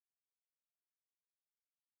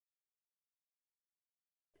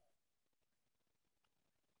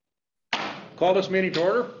Call this meeting to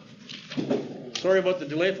order. Sorry about the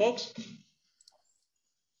delay, folks.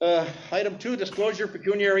 Item 2, disclosure of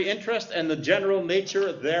pecuniary interest and the general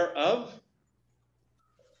nature thereof.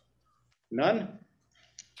 None.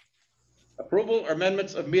 Approval or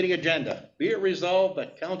amendments of meeting agenda. Be it resolved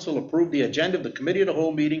that council approve the agenda of the committee of the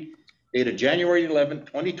whole meeting dated January 11,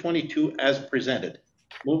 2022 as presented.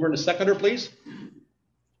 Mover and a seconder, please.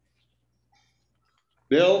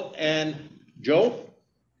 Bill and Joe.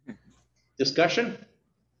 Discussion.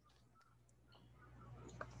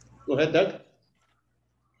 Go ahead, Doug.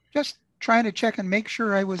 Just trying to check and make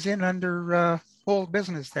sure I was in under old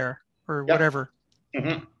business there or whatever.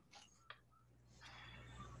 Mm-hmm.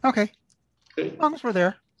 Okay. As long as we're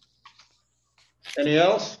there. Any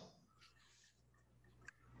else?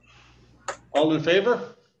 All in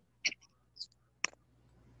favor?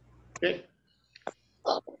 Okay.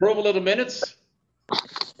 Approval of the minutes.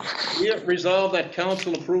 We have resolved that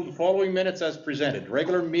council approve the following minutes as presented.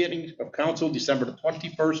 Regular meeting of council December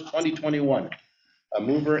 21st, 2021. A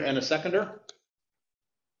mover and a seconder.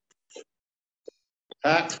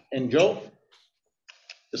 Pat and Joe.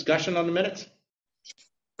 Discussion on the minutes.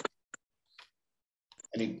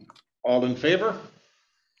 All in favor?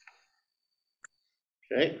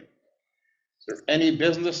 Okay. Is there any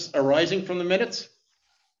business arising from the minutes?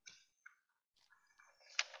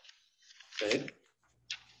 Okay.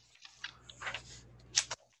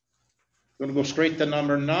 I'm going to go straight to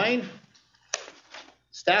number 9.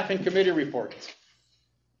 Staff and committee reports.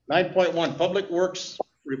 9.1 Public Works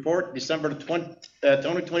report, December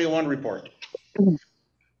 2021 report.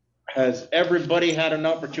 Has everybody had an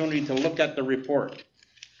opportunity to look at the report?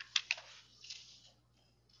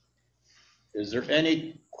 Is there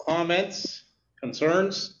any comments,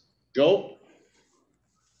 concerns? Joe?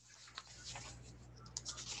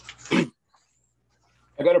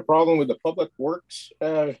 I got a problem with the Public Works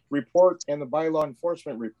report and the bylaw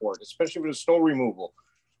enforcement report, especially with the snow removal.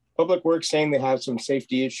 Public Works saying they have some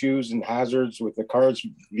safety issues and hazards with the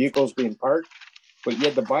vehicles being parked, but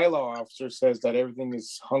yet the bylaw officer says that everything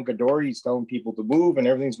is hunky-dory. He's telling people to move and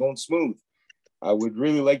everything's going smooth. I would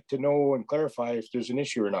really like to know and clarify if there's an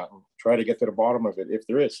issue or not, and try to get to the bottom of it if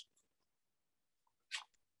there is.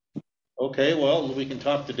 Okay, well, we can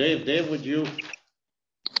talk to Dave. Dave, would you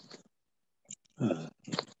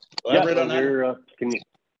elaborate on that? Can you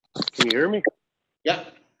hear me? Yeah.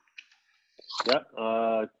 Yeah.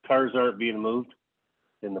 Cars aren't being moved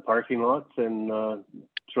in the parking lots and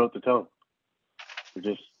throughout the town.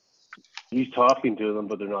 He's talking to them,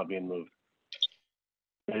 but they're not being moved.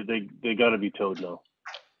 They got to be towed now.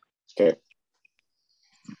 Okay.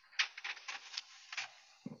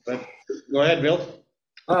 Go ahead, Bill.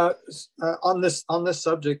 On this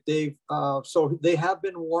subject, Dave. So they have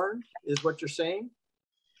been warned, is what you're saying?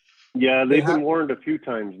 Yeah, they've been warned a few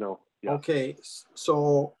times now. Yeah. Okay.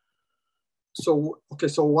 So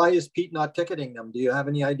why is Pete not ticketing them? Do you have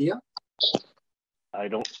any idea? I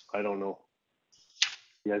don't know.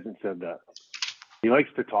 He hasn't said that. He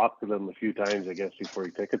likes to talk to them a few times, I guess, before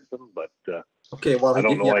he tickets them, but okay, well, I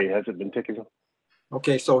don't know why he hasn't been ticketing them.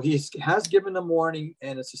 Okay, so he has given them warning,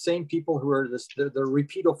 and it's the same people who are the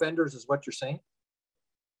repeat offenders, is what you're saying?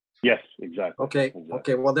 Yes, exactly. Okay, exactly.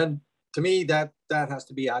 Okay. Well, then, to me, that has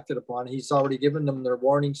to be acted upon. He's already given them their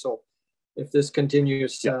warning, so if this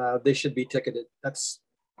continues, they should be ticketed. That's.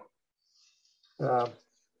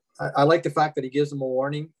 I like the fact that he gives them a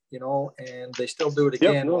warning, and they still do it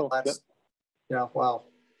again. Well, that's. Yeah, wow.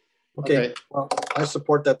 Okay. Well, I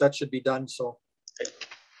support that. That should be done. So,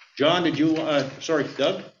 John, did you, sorry,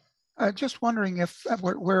 Doug? Just wondering if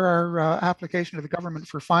where our application to the government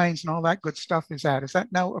for fines and all that good stuff is at. Is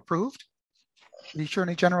that now approved? Did the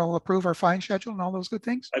Attorney General approve our fine schedule and all those good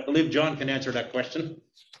things? I believe John can answer that question.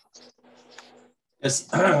 Yes,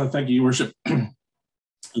 thank you, Your Worship. The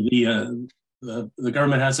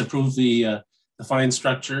government has approved the fine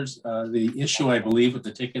structures. The issue, I believe, with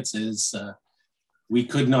the tickets is we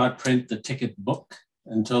could not print the ticket book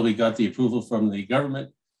until we got the approval from the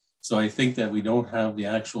government. So I think that we don't have the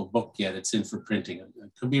actual book yet. It's in for printing. I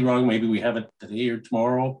could be wrong. Maybe we have it today or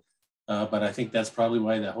tomorrow, but I think that's probably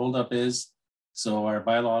why the holdup is. So our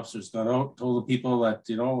bylaw officer's gone out, told the people that,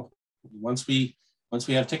 once we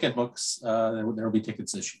have ticket books, there will be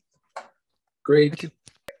tickets issued. Great. Thank you.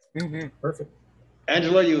 Mm-hmm. Perfect.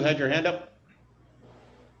 Angela, you had your hand up?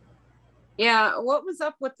 Yeah, what was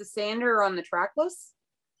up with the sander on the trackless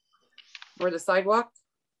or the sidewalk?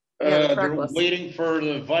 Yeah, the they're waiting for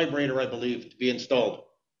the vibrator, I believe, to be installed.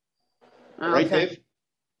 Right, okay. Dave?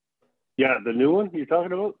 Yeah, the new one you're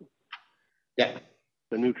talking about? Yeah.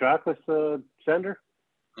 The new trackless sander?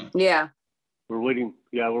 Yeah. We're waiting.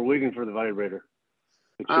 Yeah, we're waiting for the vibrator.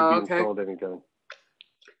 It should Oh, be okay. installed anytime.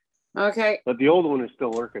 Okay. But the old one is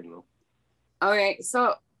still working though. Okay.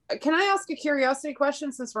 So can I ask a curiosity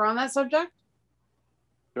question since we're on that subject?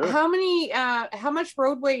 Sure. How much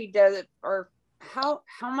roadway does it, or how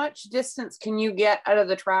much distance can you get out of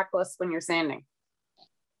the trackless when you're sanding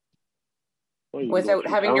Well, you can go without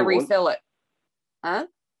through having to town refill it? Huh?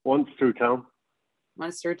 Once through town.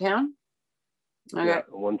 Once through town? Okay. Yeah,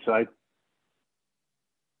 on one side.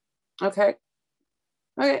 Okay.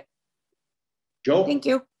 Okay. Joe? Thank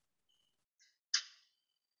you.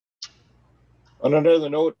 On another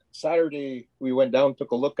note, Saturday we went down, took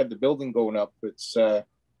a look at the building going up. It's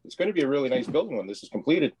going to be a really nice building when this is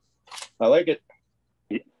completed. I like it.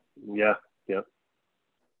 Yeah, yeah.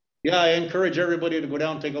 Yeah, I encourage everybody to go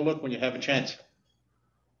down and take a look when you have a chance.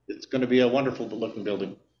 It's going to be a wonderful looking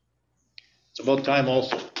building. It's about time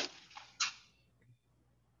also.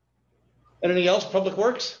 Anything else, Public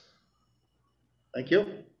Works? Thank you.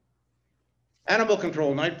 Animal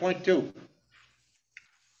Control, 9.2.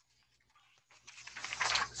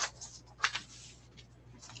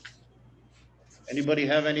 Anybody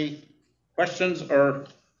have any questions or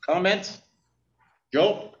comments?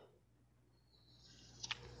 Joe?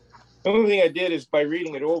 The only thing I did is by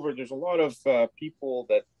reading it over, there's a lot of people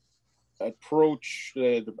that approach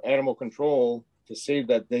the animal control to say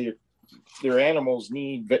that their animals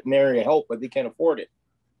need veterinary help, but they can't afford it.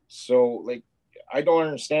 So, like, I don't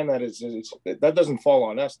understand that. That doesn't fall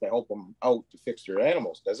on us to help them out to fix their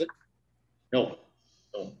animals, does it? No.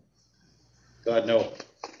 No. God, no.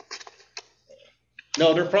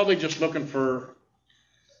 No, they're probably just looking for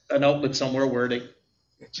an outlet somewhere where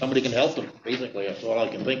somebody can help them, basically. That's all I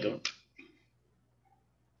can think of.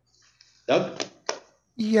 Doug?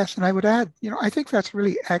 Yes, and I would add, I think that's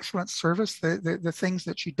really excellent service. The things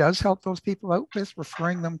that she does help those people out with,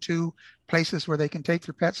 referring them to places where they can take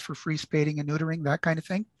their pets for free spading and neutering, that kind of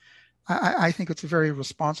thing. I think it's a very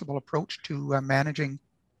responsible approach to managing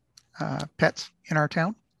pets in our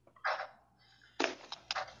town.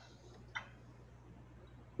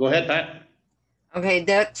 Go ahead, Pat. Okay,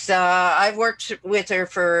 that's I've worked with her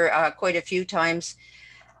for quite a few times.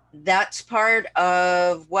 That's part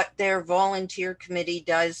of what their volunteer committee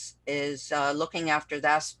does, is looking after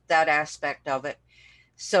that aspect of it.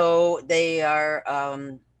 So they are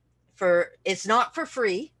it's not for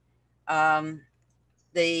free. The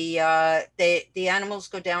animals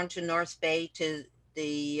go down to North Bay to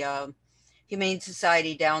the Humane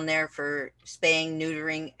Society down there for spaying,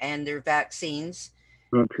 neutering, and their vaccines.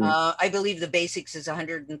 Okay. I believe the basics is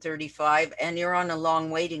 135, and you're on a long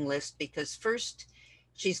waiting list because first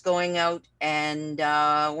she's going out and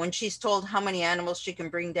when she's told how many animals she can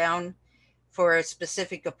bring down for a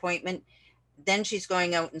specific appointment, then she's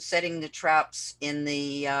going out and setting the traps in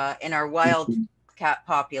our wild cat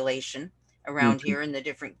population around here in the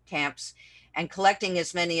different camps and collecting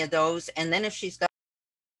as many of those. And then if she's got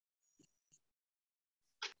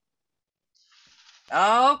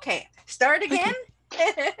okay, start again.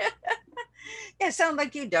 Yeah, sound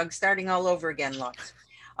like you, Doug, starting all over again, lots.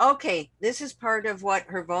 Okay, this is part of what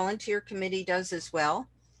her volunteer committee does as well,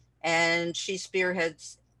 and she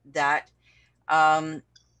spearheads that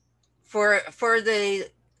for the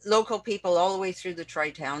local people all the way through the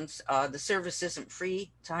tri-towns. The service isn't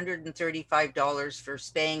free. It's $135 for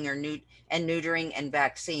spaying or neutering and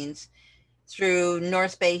vaccines through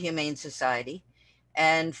North Bay Humane Society.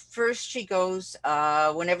 And first she goes,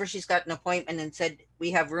 whenever she's got an appointment and said,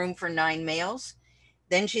 we have room for 9 males,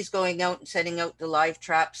 then she's going out and setting out the live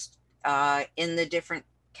traps in the different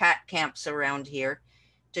cat camps around here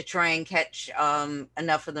to try and catch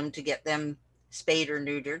enough of them to get them spayed or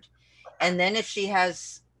neutered. And then if she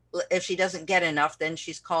doesn't get enough, then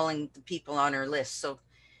she's calling the people on her list. So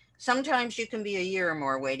sometimes you can be a year or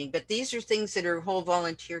more waiting, but these are things that her whole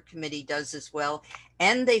volunteer committee does as well.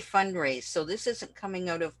 And they fundraise. So this isn't coming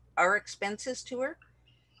out of our expenses to her.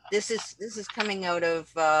 This is coming out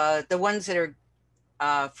of the ones that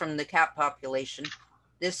are from the cat population.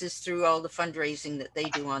 This is through all the fundraising that they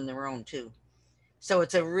do on their own too. So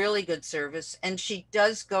it's a really good service. And she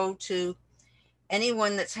does go to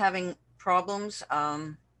anyone that's having problems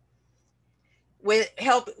with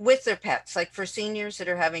help with their pets, like for seniors that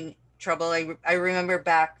are having trouble. I remember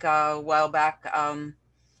back a while back,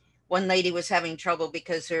 one lady was having trouble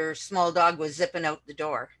because her small dog was zipping out the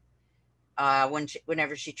door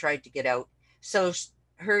whenever she tried to get out. So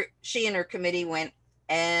she and her committee went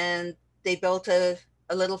and they built a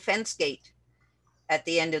little fence gate at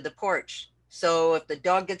the end of the porch. So if the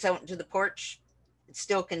dog gets out into the porch, it's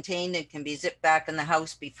still contained and can be zipped back in the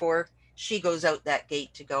house before she goes out that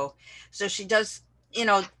gate to go. So she does you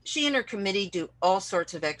know, she and her committee do all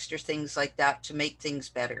sorts of extra things like that to make things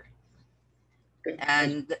better.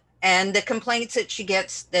 And the complaints that she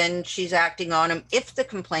gets, then she's acting on them if the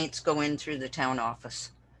complaints go in through the town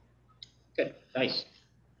office. Okay, nice.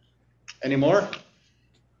 Any more?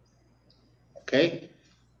 Okay.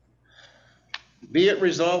 Be it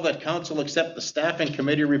resolved that council accept the staff and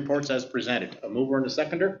committee reports as presented. A mover and a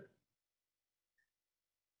seconder.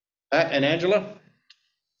 Pat and Angela,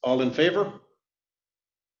 all in favor?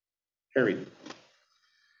 Carried.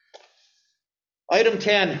 Item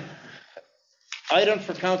 10, items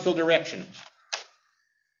for council direction.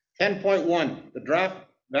 10.1, the draft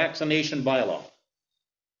vaccination bylaw.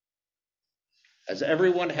 Has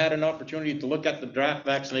everyone had an opportunity to look at the draft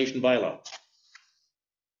vaccination bylaw?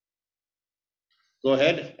 Go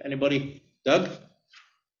ahead, anybody? Doug?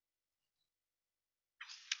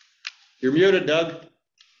 You're muted, Doug.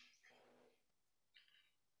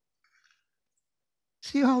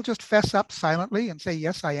 See, I'll just fess up silently and say,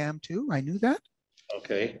 yes, I am too. I knew that.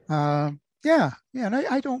 Okay. Yeah, and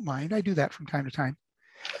I don't mind. I do that from time to time.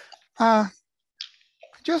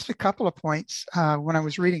 Just a couple of points when I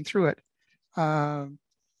was reading through it.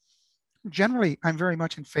 Generally, I'm very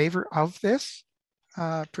much in favor of this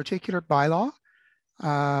particular bylaw.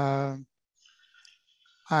 I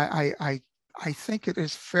think it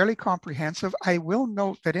is fairly comprehensive. I will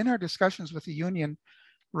note that in our discussions with the union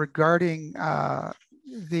regarding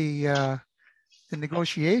the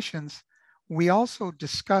negotiations, we also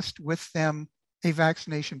discussed with them a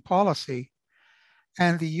vaccination policy,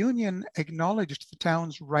 and the union acknowledged the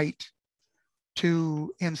town's right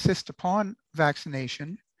to insist upon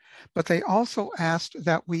vaccination, but they also asked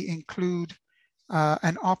that we include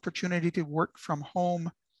an opportunity to work from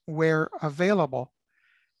home where available.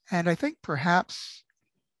 And I think perhaps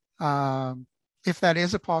if that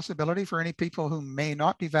is a possibility for any people who may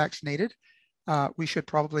not be vaccinated, we should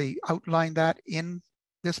probably outline that in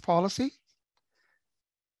this policy.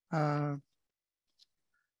 And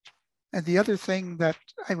the other thing that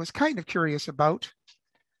I was kind of curious about,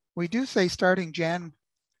 we do say starting Jan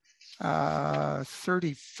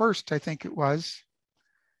 31st, I think it was.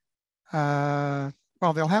 Well,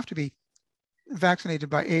 they'll have to be vaccinated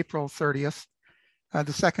by April 30th.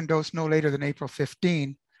 The second dose no later than April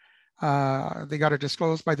 15. They got to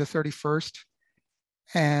disclose by the 31st.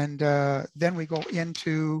 And then we go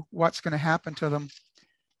into what's going to happen to them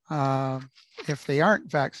if they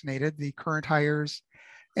aren't vaccinated, the current hires,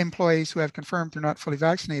 employees who have confirmed they're not fully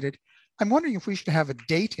vaccinated. I'm wondering if we should have a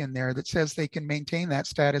date in there that says they can maintain that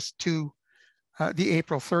status to the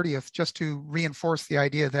April 30th, just to reinforce the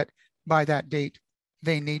idea that by that date,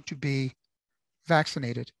 they need to be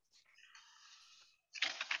vaccinated.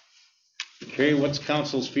 Okay, what's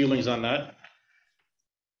council's feelings on that?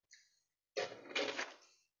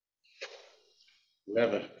 We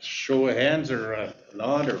have a show of hands or a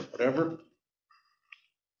nod or whatever.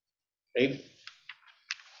 Okay.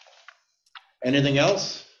 Anything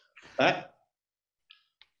else? Pat?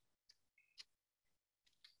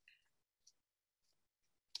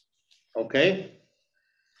 Okay.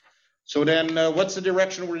 So then what's the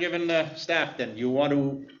direction we're giving staff then? You want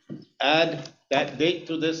to add that date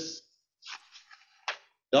to this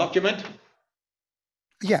document?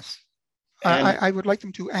 Yes. I would like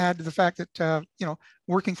them to add the fact that, you know,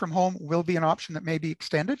 working from home will be an option that may be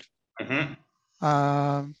extended.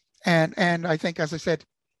 Mm-hmm. And I think, as I said,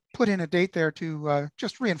 put in a date there to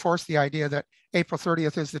just reinforce the idea that April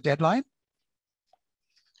 30th is the deadline.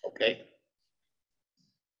 Okay.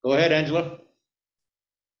 Go ahead, Angela.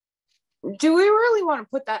 Do we really want to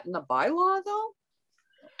put that in the bylaw though?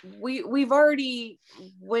 We've already,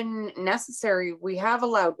 when necessary, we have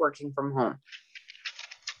allowed working from home.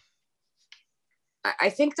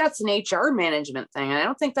 I think that's an HR management thing. I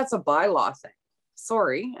don't think that's a bylaw thing.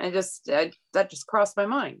 Sorry, that just crossed my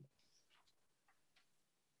mind.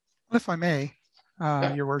 If I may,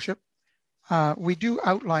 Your Worship, we do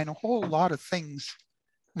outline a whole lot of things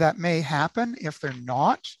that may happen if they're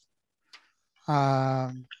not.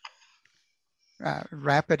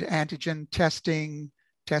 Rapid antigen testing,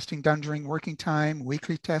 testing done during working time,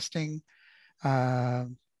 weekly testing,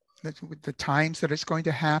 the times that it's going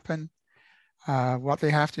to happen, what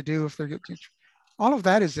they have to do if they're, all of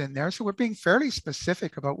that is in there. So we're being fairly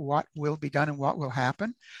specific about what will be done and what will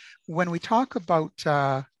happen. When we talk about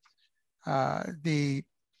the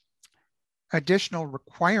additional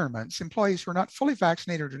requirements, employees who are not fully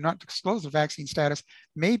vaccinated or do not disclose their vaccine status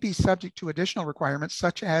may be subject to additional requirements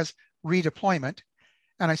such as redeployment.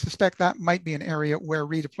 And I suspect that might be an area where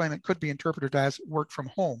redeployment could be interpreted as work from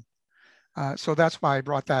home. So that's why I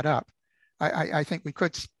brought that up. I think we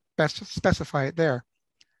could best specify it there.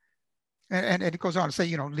 And it goes on to say,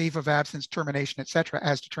 you know, leave of absence, termination, et cetera,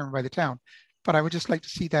 as determined by the town. But I would just like to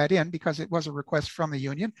see that in because it was a request from the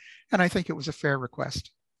union, and I think it was a fair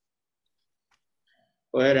request.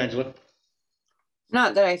 Go ahead, Angela.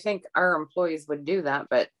 Not that I think our employees would do that,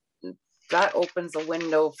 but that opens a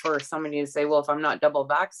window for somebody to say, well, if I'm not double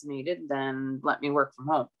vaccinated, then let me work from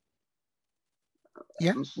home.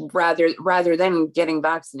 Yes. Rather than getting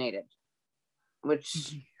vaccinated,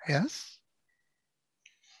 which. Yes.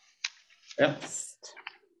 Yeah.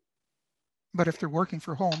 But if they're working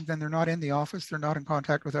from home, then they're not in the office. They're not in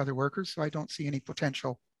contact with other workers. So I don't see any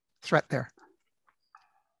potential threat there.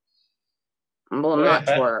 Well, I'm not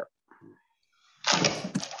sure.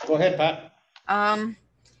 Go ahead, Pat.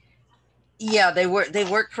 Yeah, they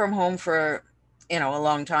worked from home for, you know, a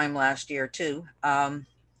long time last year too.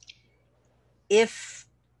 If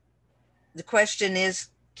the question is,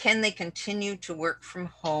 can they continue to work from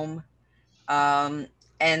home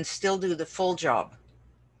and still do the full job?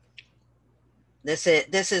 This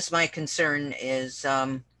is my concern is,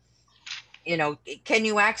 you know, can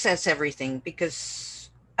you access everything? Because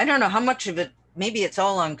I don't know how much of it, maybe it's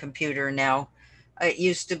all on computer now. It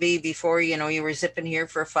used to be before, you know, you were zipping here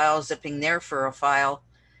for a file, zipping there for a file,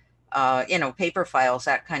 you know, paper files,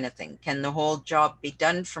 that kind of thing. Can the whole job be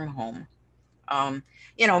done from home?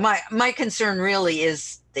 You know, my concern really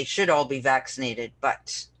is they should all be vaccinated,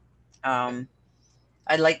 but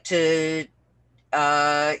I'd like to,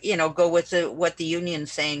 you know, go with what the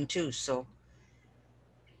union's saying too. So.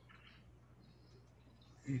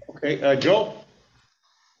 Okay, Joe?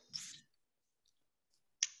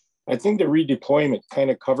 I think the redeployment kind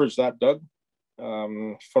of covers that, Doug.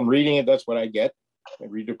 From reading it, that's what I get. A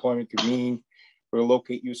redeployment could mean we'll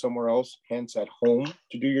locate you somewhere else, hence at home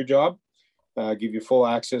to do your job, give you full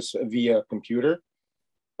access via computer.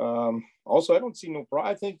 Also, I don't see no problem.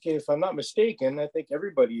 I think, if I'm not mistaken, I think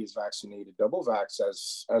everybody is vaccinated, double vax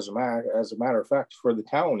as a matter of fact for the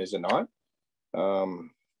town, is it not?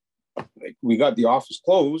 Like, we got the office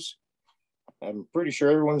closed. I'm pretty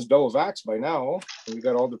sure everyone's double vaxxed by now. We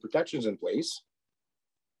got all the protections in place.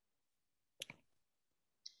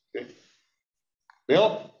 Okay.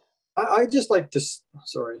 Bill? I just like to,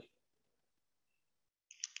 sorry.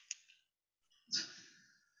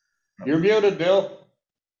 You're muted, Bill.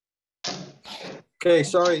 Okay,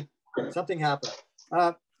 sorry, something happened.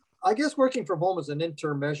 I guess working from home is an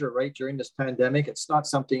interim measure, right, during this pandemic. It's not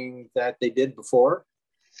something that they did before.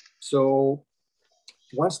 So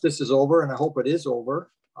once this is over, and I hope it is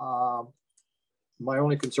over, my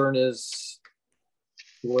only concern is,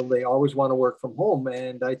 will they always want to work from home?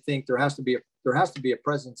 And I think there has to be a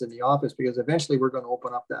presence in the office, because eventually we're going to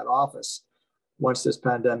open up that office once this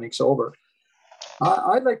pandemic's over.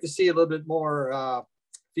 I'd like to see a little bit more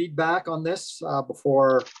feedback on this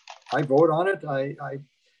before I vote on it.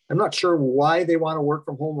 I'm not sure why they want to work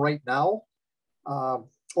from home right now,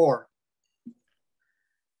 or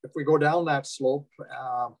if we go down that slope,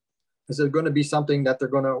 is it going to be something that they're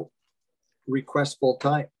going to request full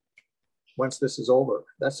time once this is over?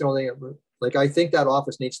 That's the only thing. Like, I think that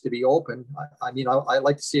office needs to be open. I mean, I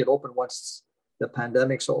like to see it open once the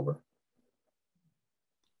pandemic's over.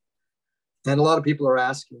 And a lot of people are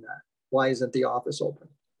asking that. Why isn't the office open?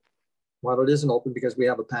 Well, it isn't open because we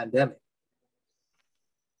have a pandemic.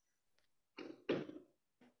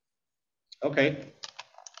 Okay.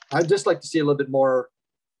 I'd just like to see a little bit more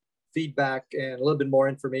feedback and a little bit more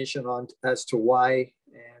information on as to why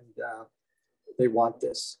and they want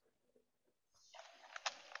this.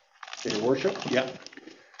 Your worship? Yeah.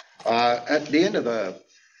 At the end of the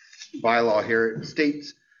bylaw here, it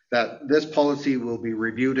states that this policy will be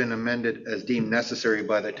reviewed and amended as deemed necessary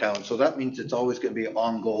by the town. So that means it's always going to be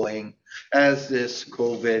ongoing as this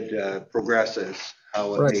COVID progresses,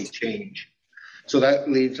 how it may change. So that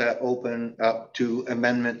leaves that open up to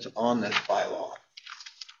amendments on this bylaw.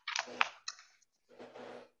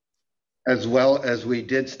 As well as we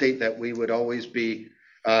did state that we would always be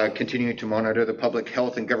continuing to monitor the public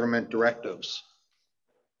health and government directives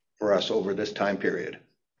for us over this time period.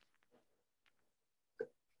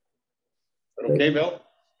 Okay, Bill?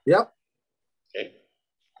 Yep. Okay.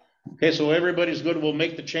 Okay, so everybody's good. We'll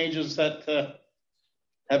make the changes that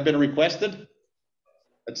have been requested.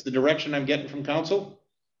 That's the direction I'm getting from council.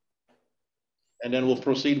 And then we'll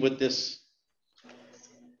proceed with this,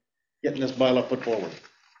 getting this bylaw put forward.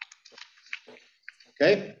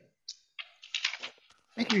 Okay?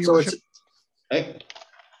 Thank you, Your Worship. Okay.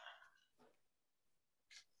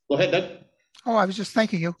 Go ahead, Doug. Oh, I was just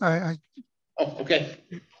thanking you. Oh, okay.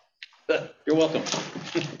 You're welcome.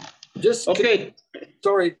 Just okay.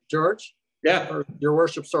 Sorry, George. Yeah. Or Your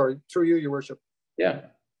Worship. Sorry, through you, Your Worship. Yeah.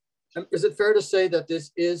 Is it fair to say that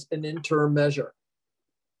this is an interim measure?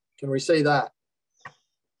 Can we say that?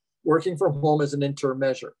 Working from home is an interim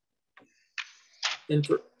measure.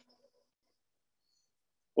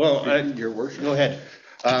 Well, Your worship. go ahead.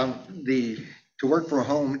 To work from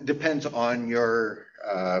home depends on your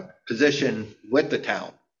position with the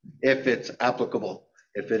town, if it's applicable.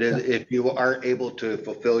 If you are able to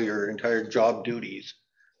fulfill your entire job duties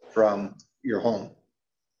from your home.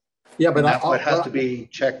 Yeah, but And that's what has to be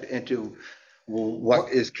checked into what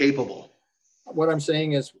is capable. What I'm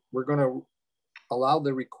saying is we're going to allow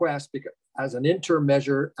the request because as an interim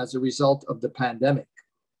measure as a result of the pandemic.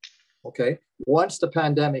 Okay. Once the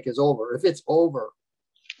pandemic is over, if it's over,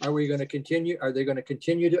 are we going to continue? Are they going to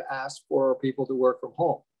continue to ask for people to work from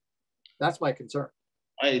home? That's my concern.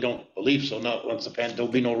 I don't believe so. Not once there'll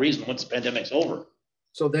be no reason once the pandemic's over.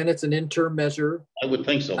 So then it's an interim measure. I would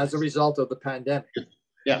think so. As a result of the pandemic.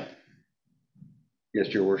 Yeah.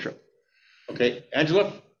 Yes, your worship. Okay,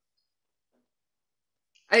 Angela?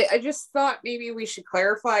 I just thought maybe we should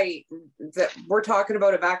clarify that we're talking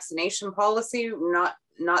about a vaccination policy, not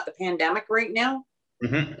the pandemic right now.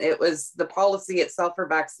 Mm-hmm. It was the policy itself for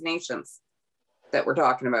vaccinations that we're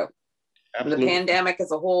talking about. Absolutely. The pandemic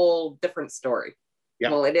is a whole different story.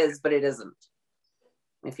 Yeah. Well, it is, but it isn't.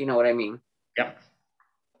 If you know what I mean. Yeah.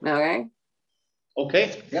 Okay.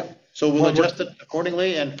 Okay. Yeah. So we'll adjust it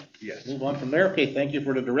accordingly and move on from there. Okay, thank you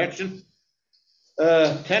for the direction.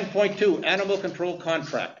 10.2, animal control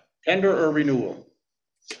contract, tender or renewal.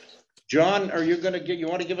 John, are you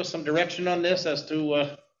want to give us some direction on this as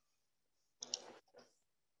to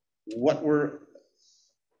what we're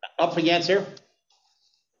up against here?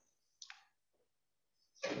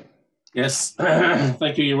 Yes,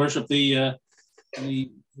 thank you, your worship. The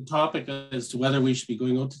topic as to whether we should be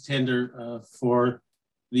going out to tender for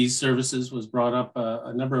these services was brought up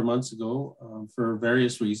a number of months ago for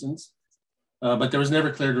various reasons, but there was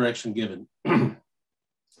never clear direction given.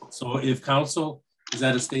 So if council is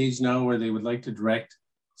at a stage now where they would like to direct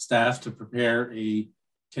staff to prepare a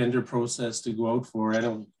tender process to go out for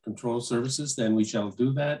animal control services, then we shall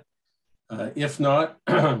do that. If not,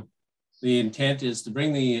 the intent is to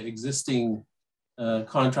bring the existing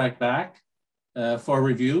contract back for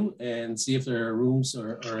review and see if there are rooms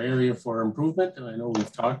or area for improvement. And I know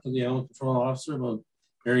we've talked to the animal control officer about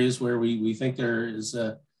areas where we think there is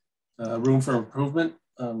room for improvement.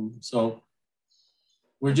 So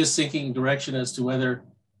we're just seeking direction as to whether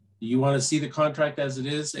you want to see the contract as it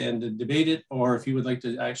is and debate it, or if you would like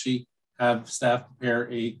to actually have staff prepare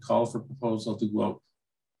a call for proposal to go out.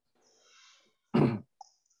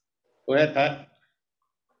 Go ahead, Pat.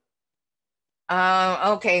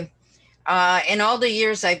 Okay. In all the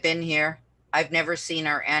years I've been here, I've never seen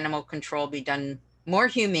our animal control be done more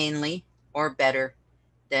humanely or better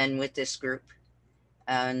than with this group.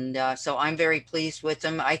 And so I'm very pleased with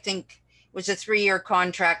them. I think it was a 3-year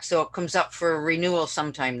contract, so it comes up for renewal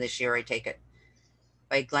sometime this year, I take it.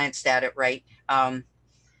 If I glanced at it right.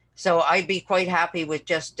 So I'd be quite happy with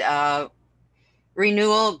just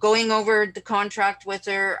renewal, going over the contract with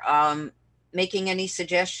her, making any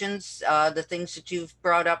suggestions, the things that you've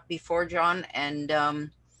brought up before, John, and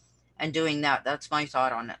doing that. That's my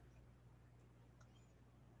thought on it.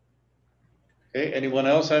 Okay, anyone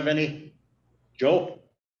else have any? Joe?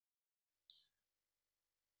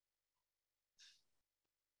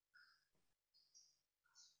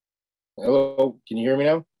 Hello, can you hear me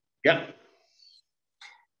now? Yeah.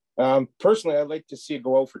 Personally, I'd like to see it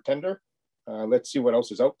go out for tender. Let's see what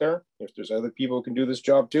else is out there. If there's other people who can do this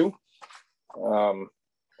job too. You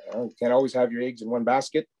can't always have your eggs in one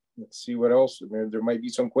basket. Let's see what else. There might be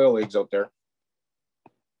some quail eggs out there.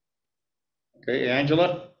 Okay,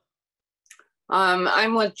 Angela?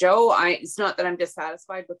 I'm with Joe. It's not that I'm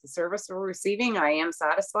dissatisfied with the service we're receiving. I am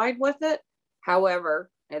satisfied with it.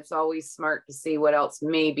 However, it's always smart to see what else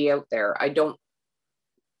may be out there. I don't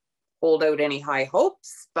hold out any high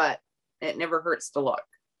hopes, but it never hurts to look.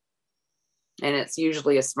 And it's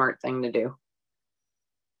usually a smart thing to do.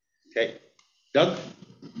 Okay. Doug?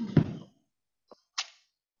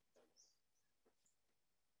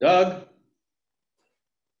 Doug?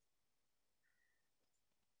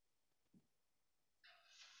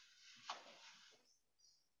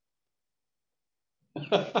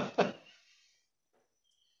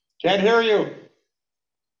 Can't hear you.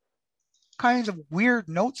 Kinds of weird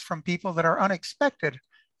notes from people that are unexpected.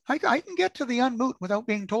 I can get to the unmute without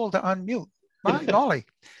being told to unmute. My golly.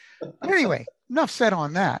 Anyway, enough said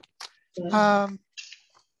on that.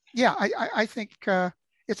 Yeah, I think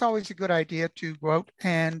it's always a good idea to go out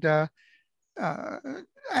and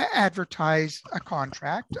advertise a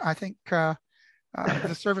contract. I think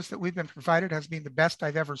The service that we've been provided has been the best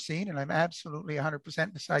I've ever seen, and I'm absolutely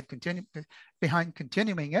 100% behind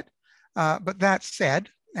continuing it. But that said,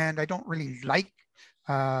 and I don't really like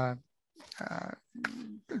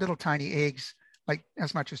little tiny eggs like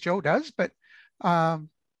as much as Joe does, but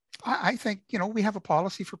I think, you know, we have a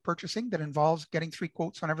policy for purchasing that involves getting 3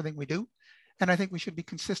 quotes on everything we do. And I think we should be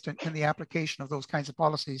consistent in the application of those kinds of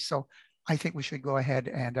policies. So I think we should go ahead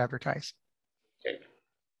and advertise. Okay.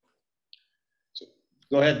 So,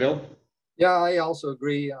 go ahead, Bill. Yeah, I also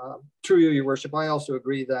agree. Through you, Your Worship, I also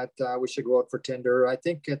agree that we should go out for tender. I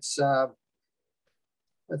think it's, I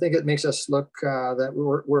think it makes us look that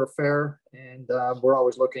we're fair, and we're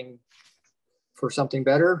always looking for something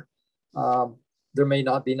better. There may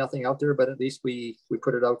not be nothing out there, but at least we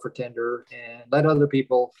put it out for tender and let other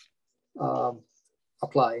people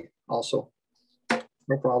apply also.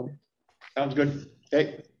 No problem. Sounds good.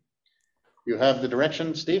 Okay. You have the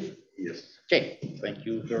direction, Steve? Yes. Okay, thank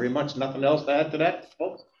you very much. Nothing else to add to that,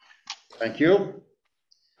 folks? Thank you.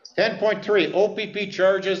 10.3, OPP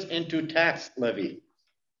charges into tax levy.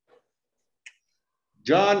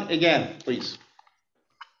 John, again, please.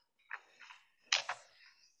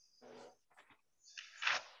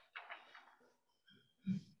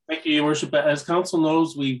 Thank you, Your Worship. As Council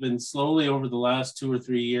knows, we've been slowly over the last 2 or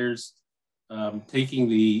 3 years taking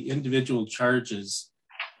the individual charges,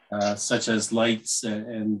 such as lights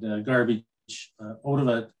and garbage, out of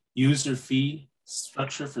a user fee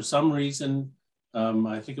structure. For some reason,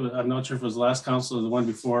 I think it was, I'm not sure if it was the last council or the one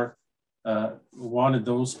before, wanted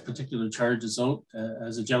those particular charges out.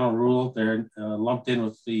 As a general rule, they're lumped in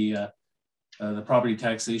with the property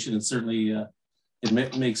taxation, and certainly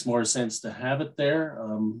it makes more sense to have it there.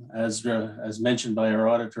 As mentioned by our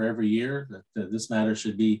auditor every year, that this matter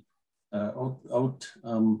should be out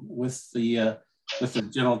with the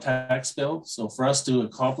general tax bill. So for us to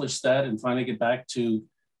accomplish that and finally get back to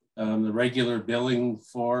the regular billing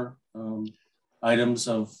for items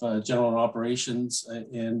of general operations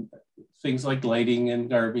and things like lighting and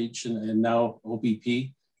garbage and now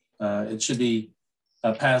OPP, it should be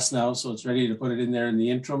passed now, so it's ready to put it in there in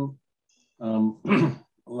the interim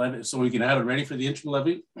levy, so we can have it ready for the interim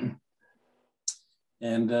levy.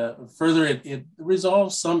 And further, it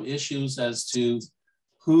resolves some issues as to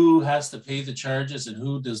who has to pay the charges and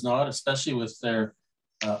who does not, especially with their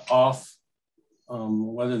off,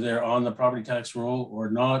 whether they're on the property tax roll or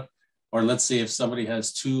not. Or let's say if somebody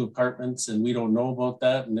has 2 apartments and we don't know about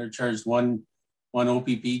that and they're charged one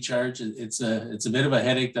OPP charge, it's a bit of a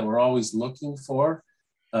headache that we're always looking for.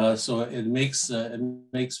 So it makes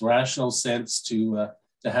rational sense to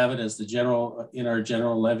have it as the general in our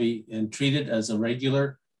general levy and treat it as a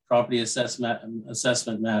regular property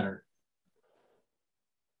assessment matter.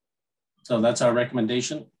 So that's our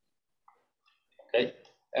recommendation. Okay,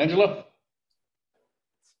 Angela?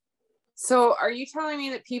 So are you telling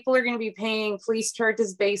me that people are going to be paying police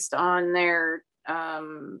charges based on their,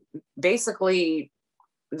 basically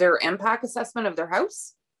their impact assessment of their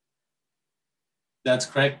house? That's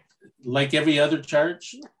correct. Like every other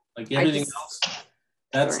charge, like everything else.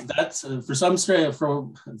 That's for some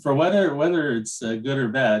for whether it's good or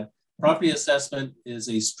bad. Property assessment is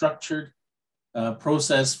a structured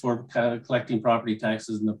process for collecting property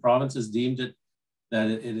taxes, and the province has deemed it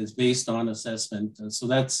that it is based on assessment. So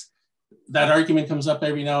that argument comes up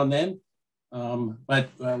every now and then. But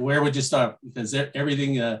where would you start? Because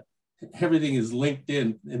everything is linked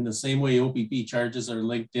in the same way OPP charges are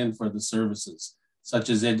linked in for the services, such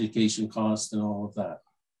as education costs and all of that.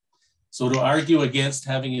 So to argue against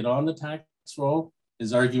having it on the tax roll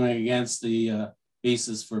is arguing against the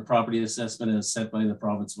basis for property assessment as set by the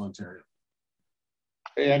province of Ontario.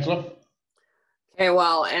 Hey, Angela? Okay,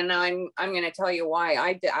 well, and I'm going to tell you why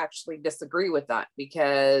I actually disagree with that,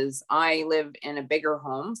 because I live in a bigger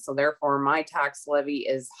home, so therefore my tax levy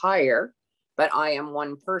is higher, but I am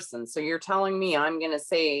one person. So you're telling me I'm going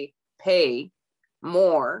to pay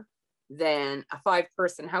more than a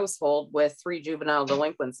 5-person household with 3 juvenile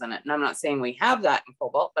delinquents in it. And I'm not saying we have that in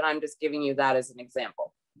Cobalt, but I'm just giving you that as an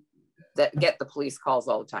example that get the police calls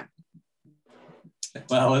all the time.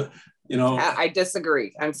 Well, you know, I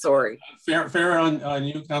disagree. I'm sorry. Fair on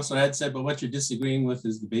you, Councillor Ed said, but what you're disagreeing with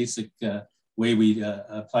is the basic way we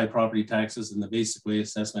apply property taxes and the basic way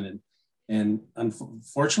assessment. And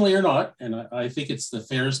unfortunately or not, and I think it's the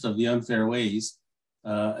fairest of the unfair ways,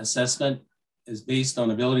 assessment is based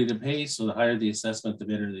on ability to pay. So the higher the assessment, the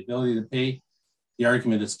better the ability to pay. The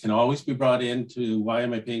argument can always be brought into, why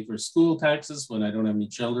am I paying for school taxes when I don't have any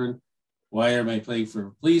children? Why am I paying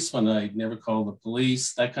for police when I never call the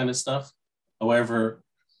police? That kind of stuff. However,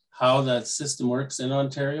 how that system works in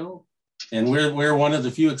Ontario And we're one of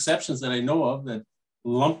the few exceptions that I know of that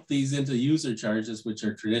lump these into user charges, which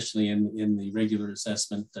are traditionally in the regular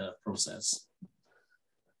assessment process.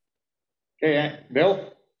 Okay,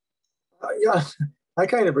 Bill? Yeah, I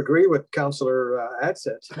kind of agree with Councillor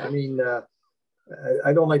Adsett. I mean,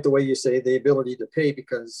 I don't like the way you say the ability to pay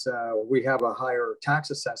because we have a higher tax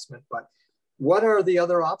assessment, but what are the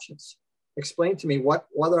other options? Explain to me what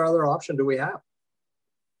other option do we have?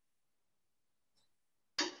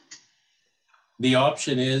 The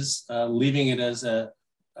option is leaving it as a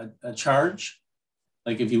charge.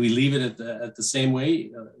 Like if we leave it at the same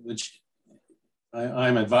way, which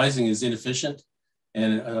I'm advising is inefficient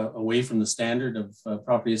and away from the standard of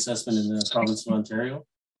property assessment in the province of Ontario.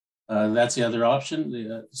 That's the other option.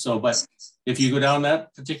 But if you go down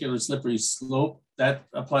that particular slippery slope, that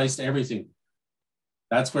applies to everything.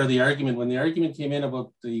 That's where when the argument came in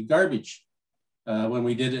about the garbage, when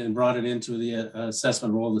we did it and brought it into the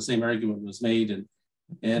assessment role, the same argument was made.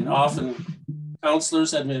 And often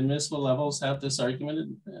councillors at municipal levels have this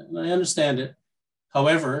argument, and I understand it.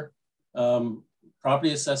 However,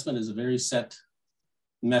 property assessment is a very set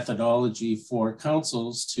methodology for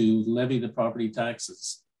councils to levy the property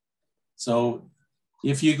taxes. So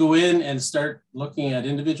if you go in and start looking at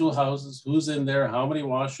individual houses, who's in there, how many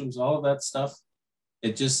washrooms, all of that stuff,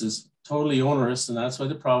 it just is totally onerous, and that's why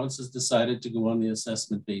the province has decided to go on the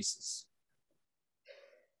assessment basis.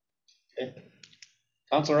 Okay.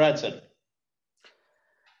 Councillor Adsett.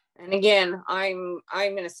 And again, I'm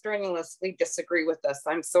going to strenuously disagree with this.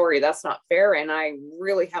 I'm sorry, that's not fair. And I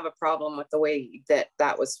really have a problem with the way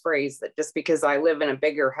that was phrased, that just because I live in a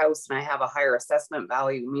bigger house and I have a higher assessment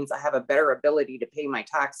value means I have a better ability to pay my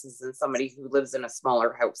taxes than somebody who lives in a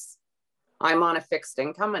smaller house. I'm on a fixed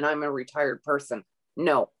income and I'm a retired person.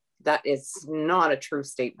 No, that is not a true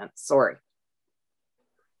statement. Sorry.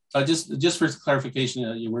 Just for clarification,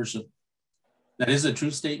 Your Worship, that is a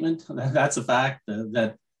true statement. That's a fact.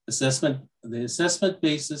 That the assessment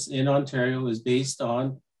basis in Ontario is based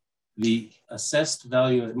on the assessed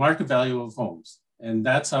value, market value of homes, and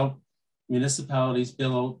that's how municipalities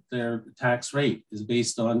bill out their tax rate, is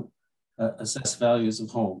based on assessed values of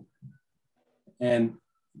home. And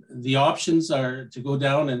the options are to go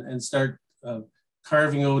down and start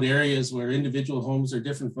carving out areas where individual homes are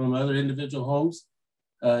different from other individual homes.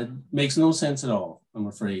 Makes no sense at all, I'm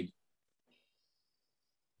afraid.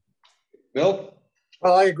 Bill?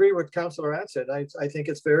 Well, I agree with Councillor Adsett. I think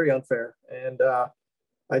it's very unfair. And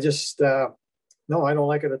I just, no, I don't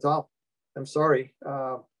like it at all. I'm sorry.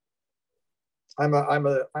 I'm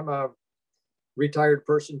a retired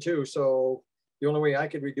person too. So the only way I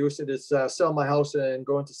could reduce it is sell my house and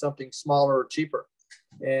go into something smaller or cheaper.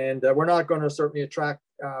 And we're not going to certainly attract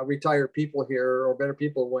retired people here or better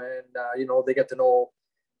people when, you know, they get to know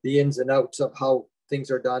the ins and outs of how things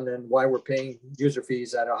are done and why we're paying user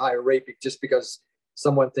fees at a higher rate just because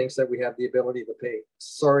someone thinks that we have the ability to pay.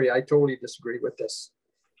 Sorry, I totally disagree with this.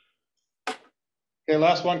 Okay,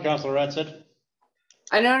 last one, Councillor Adsett.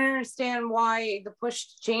 I don't understand why the push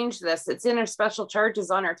to change this. It's in our special charges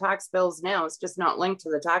on our tax bills now. It's just not linked to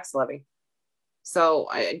the tax levy. So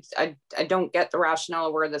I don't get the rationale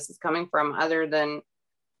of where this is coming from, other than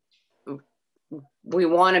we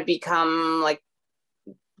want to become like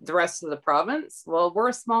the rest of the province. Well, we're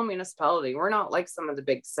a small municipality. We're not like some of the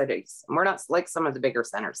big cities. We're not like some of the bigger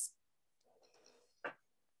centers.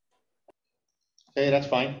 Okay, that's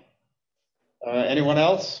fine. Anyone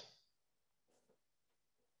else?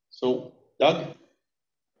 So, Doug?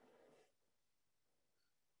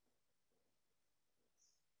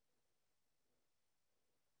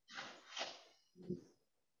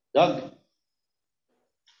 Doug?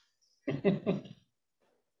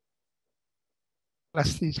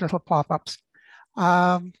 Bless these little pop-ups.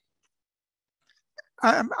 I'm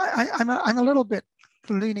a little bit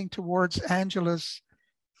leaning towards Angela's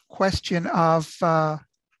question of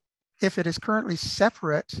if it is currently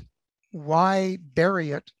separate, why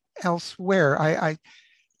bury it elsewhere? I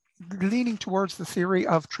leaning towards the theory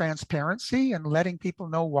of transparency and letting people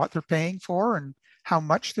know what they're paying for and how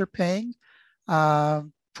much they're paying.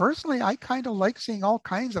 Personally, I kind of like seeing all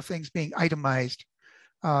kinds of things being itemized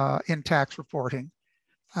in tax reporting.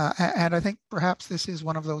 And I think perhaps this is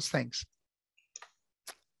one of those things.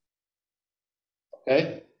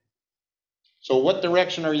 Okay. So what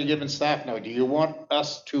direction are you giving staff now? Do you want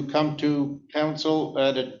us to come to council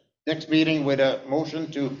at the next meeting with a motion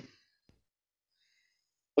to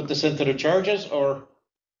put this into the charges, or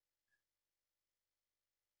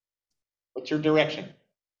what's your direction?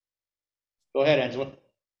 Go ahead, Angela.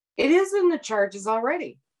 It is in the charges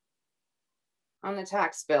already on the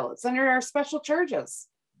tax bill. It's under our special charges.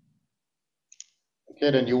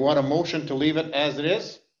 Okay, then you want a motion to leave it as it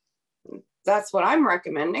is? That's what I'm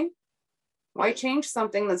recommending. Why change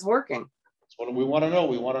something that's working? That's what we want to know.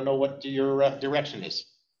 We want to know what your direction is.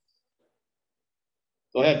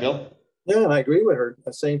 Go ahead, Bill. Yeah, and I agree with her.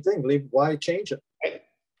 The same thing. Leave. Why change it?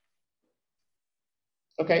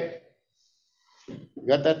 Okay. You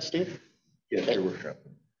got that, Steve? Yes, Your Worship.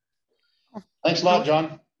 Thanks a lot,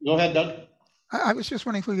 John. Go ahead, Doug. I was just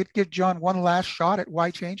wondering if we could give John one last shot at why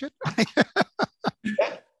change it?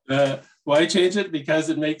 Why change it? Because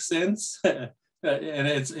it makes sense. And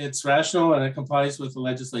it's rational and it complies with the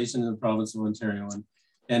legislation in the province of Ontario.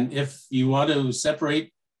 And if you want to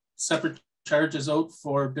separate charges out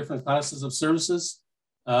for different classes of services,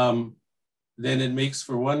 then it makes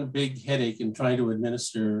for one big headache in trying to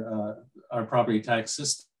administer our property tax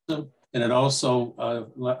system. And it also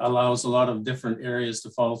allows a lot of different areas to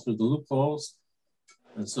fall through the loopholes.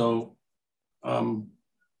 And so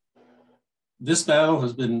this battle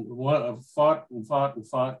has been fought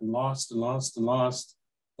and lost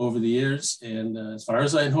over the years. And as far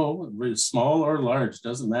as I know, small or large,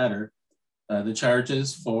 doesn't matter. The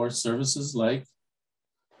charges for services like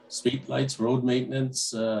street lights, road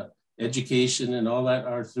maintenance, education, and all that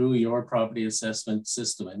are through your property assessment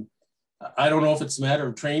system. And I don't know if it's a matter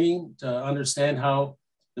of training to understand how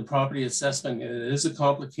the property assessment, it is a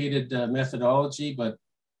complicated methodology, but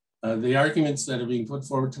the arguments that are being put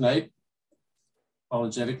forward tonight,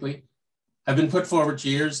 apologetically, have been put forward for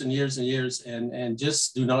years and years and years and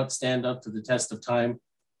just do not stand up to the test of time,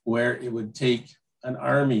 where it would take an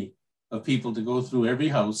army of people to go through every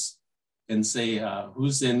house and say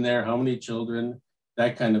who's in there, how many children,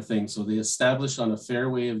 that kind of thing. So they established on a fair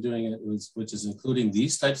way of doing it, which is including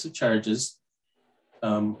these types of charges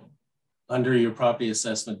under your property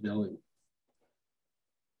assessment billing.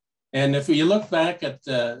 And if you look back at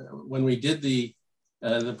when we did the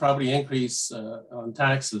property increase on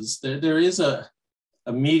taxes, there is a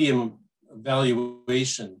medium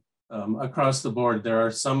valuation across the board. There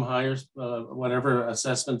are some higher, whatever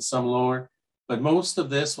assessments, some lower, but most of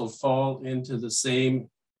this will fall into the same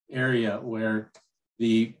area where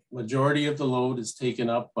the majority of the load is taken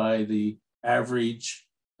up by the average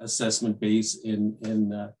assessment base in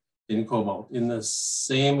Cobalt. In the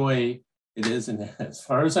same way it is, and as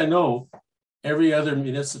far as I know, every other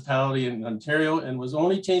municipality in Ontario, and was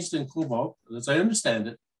only changed in Cobalt, as I understand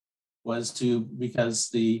it, was because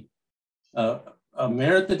the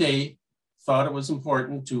mayor at the day thought it was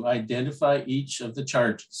important to identify each of the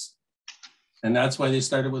charges. And that's why they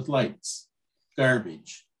started with lights,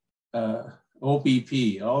 garbage,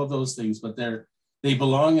 OPP, all of those things, but they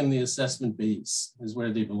belong in the assessment base is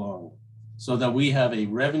where they belong, so that we have a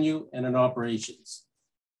revenue and an operations,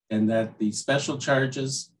 and that the special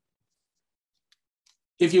charges,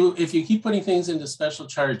 if you keep putting things into special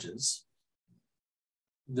charges,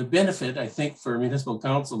 the benefit, I think, for municipal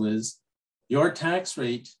council is your tax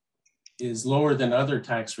rate is lower than other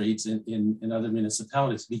tax rates in other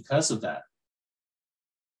municipalities because of that.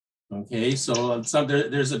 Okay, so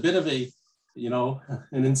there's a bit of a,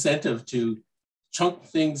 an incentive to chunk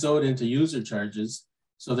things out into user charges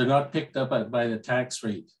so they're not picked up by the tax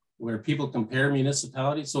rate, where people compare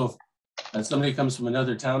municipalities. So if somebody comes from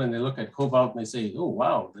another town and they look at Cobalt and they say, oh,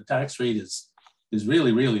 wow, the tax rate is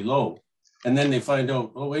really, really low. And then they find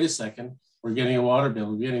out, oh, wait a second, we're getting a water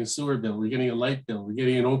bill, we're getting a sewer bill, we're getting a light bill, we're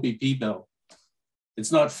getting an OPP bill.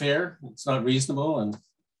 It's not fair, it's not reasonable, and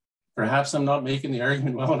perhaps I'm not making the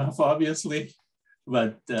argument well enough, obviously,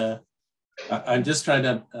 but I'm just trying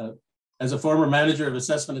to, as a former manager of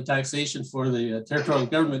assessment and taxation for the territorial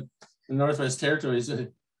government in the Northwest Territories,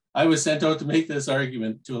 I was sent out to make this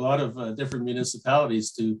argument to a lot of different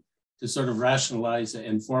municipalities to sort of rationalize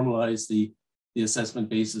and formalize the assessment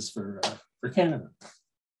basis for Canada.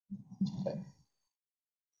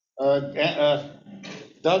 Doug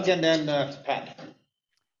and then Pat.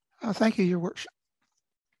 Thank you, Your Worship.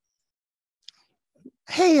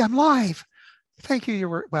 Hey, I'm live. Thank you, Your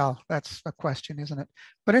Worship. Well, that's a question, isn't it?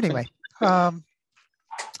 But anyway, I'm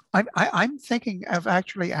thinking of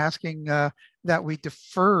actually asking that we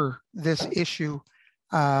defer this issue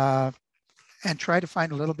and try to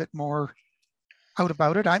find a little bit more out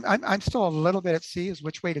about it. I'm still a little bit at sea as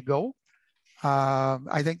which way to go.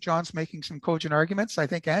 I think John's making some cogent arguments. I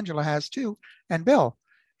think Angela has too, and Bill.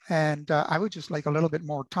 And I would just like a little bit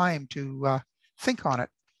more time to think on it,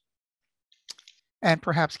 and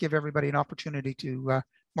perhaps give everybody an opportunity to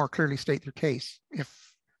more clearly state their case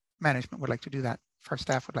if management would like to do that, if our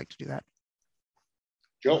staff would like to do that.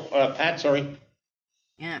 Pat, sorry.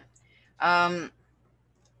 Yeah.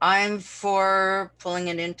 I'm for pulling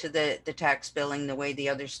it into the tax billing the way the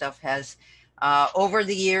other stuff has. Over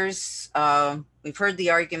the years, we've heard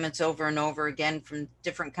the arguments over and over again from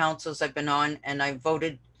different councils I've been on, and I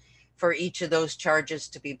voted for each of those charges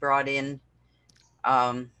to be brought in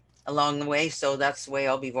along the way. So that's the way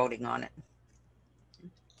I'll be voting on it.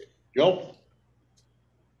 Joe?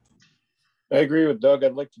 I agree with Doug.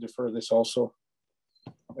 I'd like to defer this also.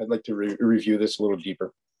 I'd like to review this a little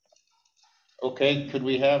deeper. Okay, could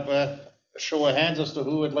we have a show of hands as to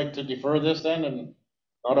who would like to defer this then, and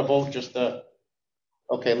not a vote, just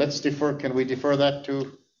okay, let's defer. Can we defer that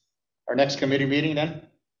to our next committee meeting then?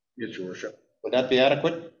 Yes, Your Worship. Would that be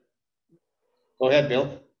adequate? Go ahead,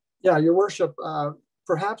 Bill. Yeah, Your Worship,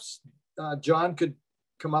 perhaps John could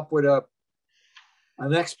come up with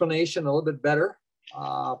an explanation a little bit better.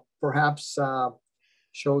 Perhaps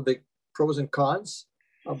show the pros and cons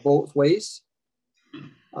of both ways.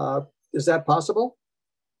 Is that possible?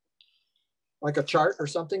 Like a chart or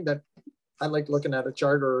something? That I like looking at a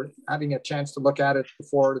chart or having a chance to look at it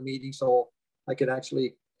before the meeting so I could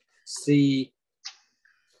actually see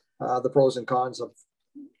the pros and cons of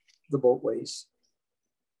the both ways.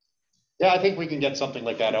 Yeah, I think we can get something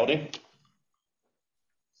like that out,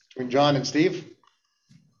 between John and Steve.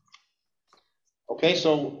 Okay,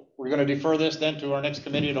 so we're going to defer this then to our next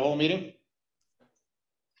committee of the whole meeting.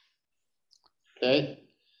 Okay.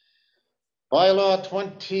 Bylaw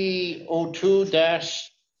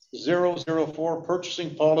 2002-004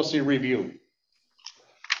 Purchasing Policy Review.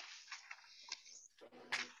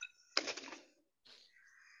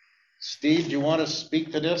 Steve, do you want to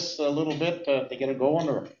speak to this a little bit to get it going,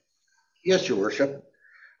 or? Yes, Your Worship.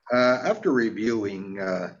 After reviewing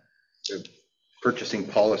the purchasing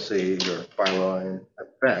policy or bylaw in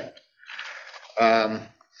effect,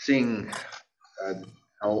 seeing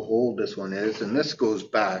how old this one is, and this goes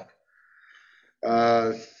back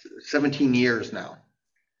 17 years now.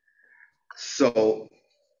 So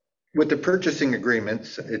with the purchasing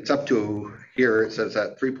agreements, it's up to, here it says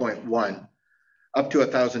at 3.1, up to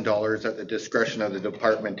 $1,000 at the discretion of the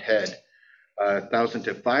department head. 1,000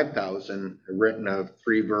 to 5,000 written of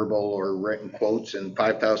 3 verbal or written quotes, and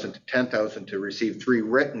 5,000 to 10,000 to receive 3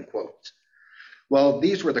 written quotes. Well,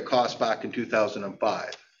 these were the costs back in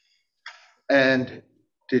 2005. And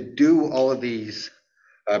to do all of these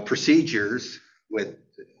procedures with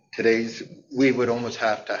today's, we would almost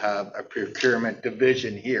have to have a procurement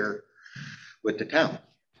division here with the town.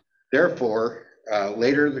 Therefore,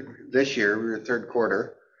 later this year, the third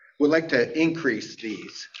quarter, would like to increase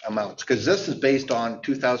these amounts because this is based on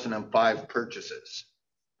 2005 purchases.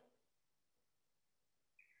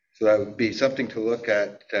 So that would be something to look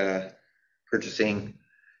at purchasing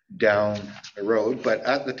down the road. But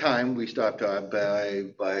at the time, we still have to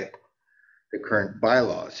abide by the current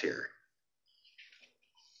bylaws here.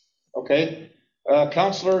 Okay,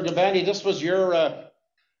 Councillor Gabani, this was your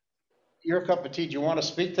cup of tea. Do you want to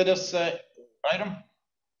speak to this item?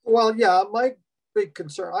 Well, yeah, my big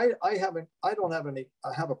concern, I have a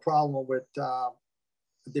problem with the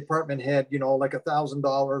department head, you know, like $1,000,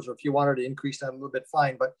 or if you wanted to increase that a little bit,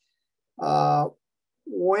 fine. But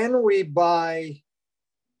when we buy,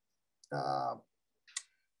 how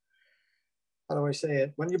do I say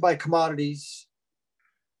it? When you buy commodities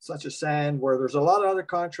such as sand, where there's a lot of other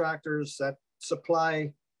contractors that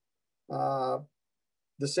supply the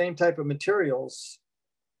same type of materials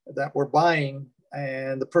that we're buying,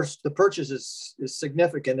 and the purchase is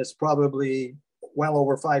significant, it's probably well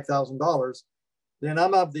over $5,000, then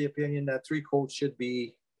I'm of the opinion that 3 quotes should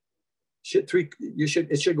it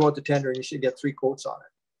should go out to tender and you should get 3 quotes on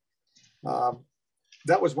it.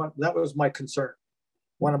 That was my concern,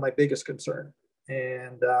 one of my biggest concern.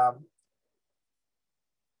 And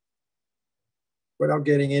without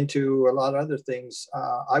getting into a lot of other things,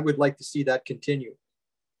 I would like to see that continue.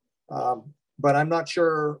 But I'm not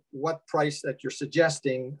sure what price that you're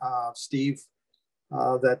suggesting, Steve,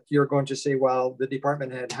 that you're going to say, well, the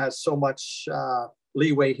department head has so much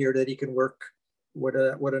leeway here that he can work with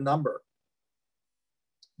a number.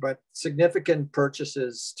 But significant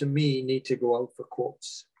purchases to me need to go out for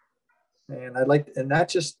quotes. And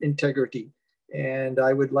that's just integrity. And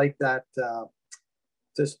I would like that to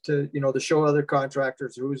show other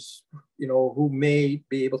contractors who may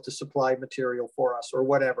be able to supply material for us or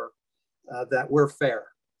whatever, that we're fair.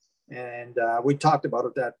 And we talked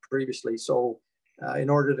about that previously. So in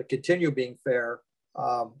order to continue being fair,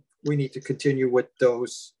 we need to continue with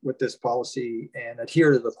this policy and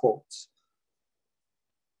adhere to the quotes.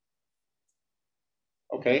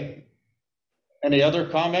 Okay. Any other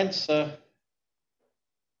comments?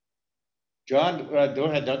 John, go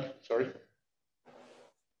ahead, Doug. Sorry.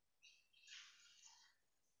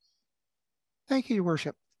 Thank you, Your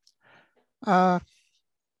Worship.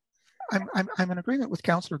 I'm in agreement with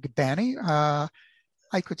Councillor Gabani.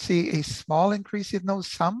 I could see a small increase in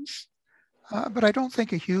those sums, but I don't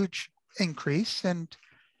think a huge increase. And,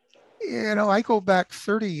 you know, I go back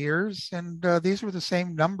 30 years and these were the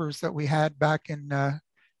same numbers that we had back in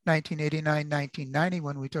 1989, 1990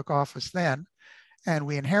 when we took office then, and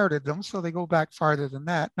we inherited them. So they go back farther than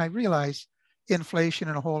that. And I realize inflation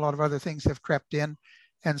and a whole lot of other things have crept in,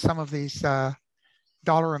 and some of these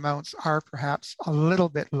dollar amounts are perhaps a little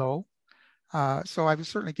bit low. So I would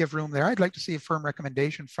certainly give room there. I'd like to see a firm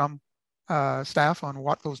recommendation from staff on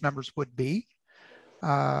what those numbers would be.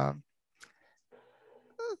 And,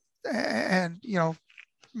 you know,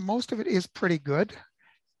 most of it is pretty good.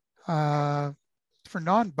 For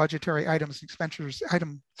non-budgetary items and expenditures,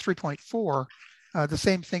 item 3.4, the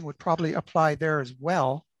same thing would probably apply there as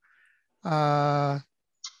well. But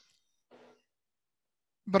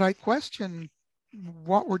I question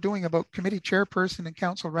what we're doing about committee chairperson and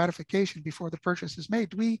council ratification before the purchase is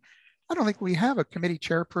made. I don't think we have a committee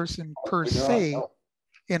chairperson per se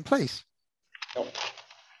in place. No.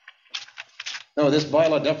 No, this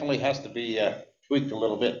bylaw definitely has to be tweaked a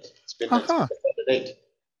little bit. It's been up to date.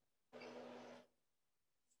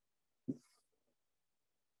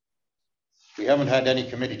 We haven't had any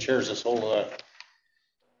committee chairs this whole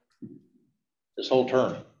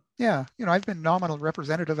term. Yeah, you know, I've been nominal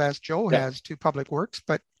representative, as Joe has, to Public Works,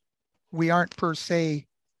 but we aren't per se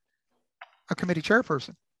a committee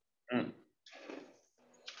chairperson. Mm.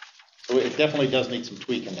 So it definitely does need some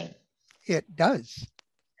tweaking there. It does.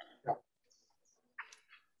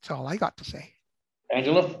 That's all I got to say.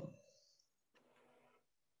 Angela?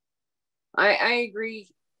 I agree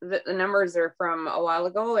that the numbers are from a while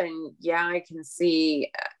ago, and yeah, I can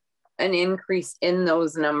see an increase in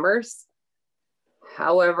those numbers.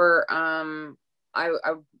 However, I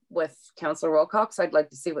with Councillor Wilcox, I'd like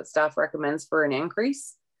to see what staff recommends for an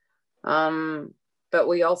increase. But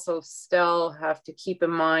we also still have to keep in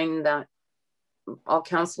mind that all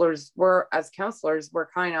councillors we're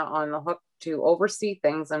kind of on the hook to oversee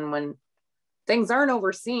things, and when things aren't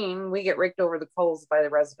overseen, we get raked over the coals by the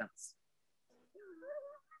residents.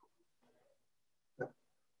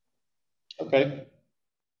 Okay.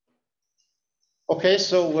 Okay,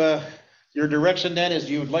 so your direction then is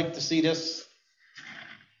you would like to see this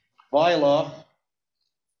bylaw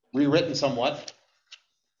rewritten somewhat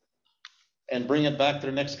and bring it back to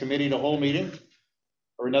the next committee, the whole meeting,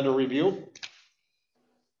 or another review?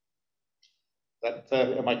 That,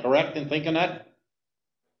 am I correct in thinking that?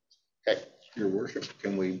 Okay. Your worship,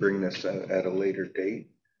 can we bring this at a later date,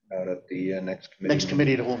 out at the next committee? Next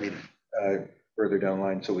committee, the whole meeting. Further down the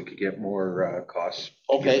line, so we could get more costs.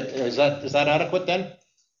 Okay, is that adequate then?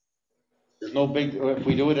 There's no big, if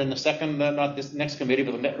we do it in the second, not this next committee,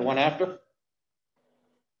 but the one after?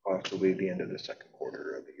 Possibly the end of the second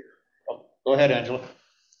quarter of the year. Oh, go ahead, Angela.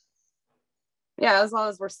 Yeah, as long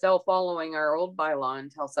as we're still following our old bylaw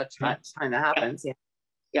until such time that happens. Yeah.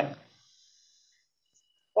 Yeah.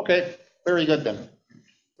 Okay, very good then.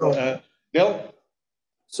 Bill?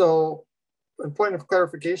 So, a point of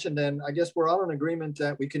clarification then, I guess we're all in agreement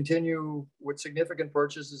that we continue with significant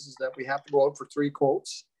purchases, is that we have to go out for 3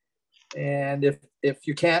 quotes. And if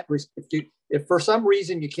you can't, if for some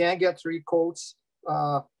reason you can't get 3 quotes,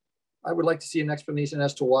 I would like to see an explanation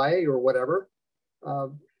as to why or whatever.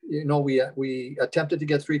 You know, we attempted to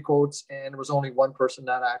get 3 quotes, and there was only one person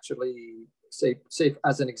that actually, say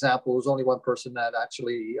as an example, there was only one person that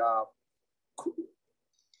actually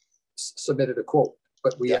submitted a quote.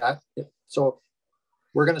 But we so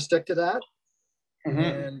we're going to stick to that. Mm-hmm.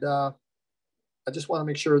 And I just want to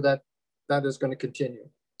make sure that that is going to continue.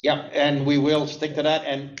 Yeah, and we will stick to that.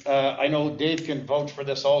 And I know Dave can vouch for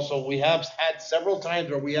this also. We have had several times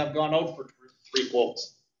where we have gone out for 3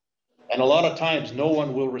 quotes. And a lot of times no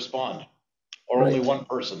one will respond, or only one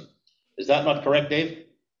person. Is that not correct, Dave?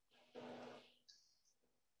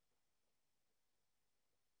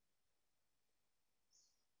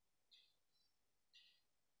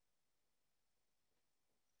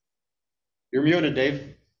 You're muted,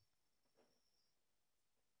 Dave.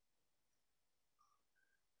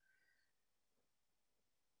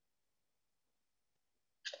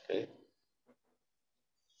 Okay.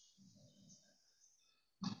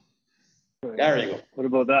 There you go. What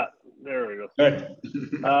about that? There we go. Good.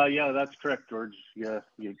 Yeah, that's correct, George. Yeah,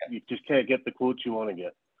 you just can't get the quotes you want to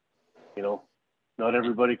get. You know, not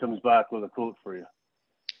everybody comes back with a quote for you.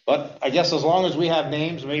 But I guess as long as we have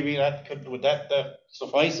names, maybe would that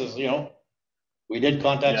suffices, you know? We did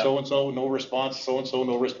contact so-and-so, no response, so-and-so,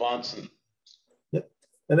 no response.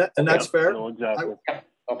 And that's fair. No, exactly.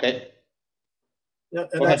 Okay. Yeah,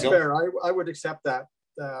 and that's fair. I would accept that.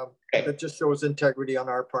 That just shows integrity on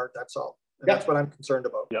our part, that's all. And Yeah. that's what I'm concerned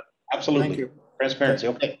about. Yeah. Absolutely. Thank you. Transparency,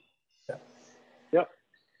 okay. Yeah. Yeah.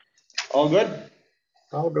 All good?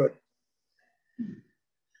 All good.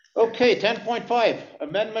 Okay, 10.5,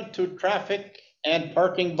 amendment to traffic and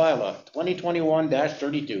parking bylaw,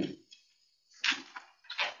 2021-32.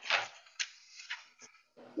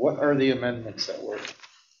 What are the amendments that were?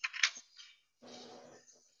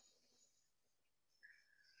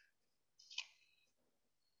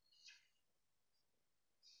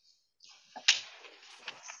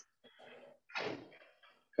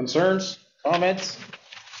 Concerns, comments?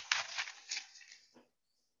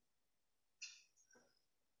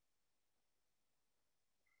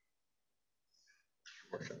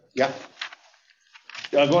 Yeah.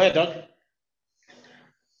 Go ahead, Doug.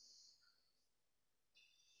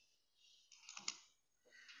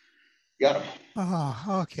 Got him.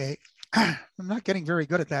 Oh, okay. I'm not getting very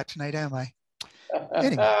good at that tonight, am I?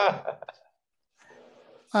 Anyway.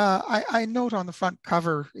 I note on the front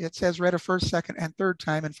cover, it says read a first, second, and third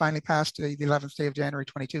time and finally passed the 11th day of January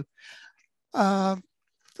 22.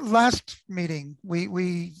 Last meeting,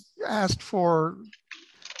 we asked for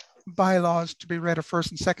bylaws to be read a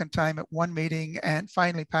first and second time at one meeting and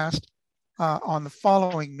finally passed on the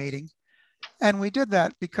following meeting. And we did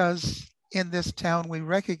that because in this town, we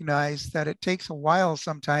recognize that it takes a while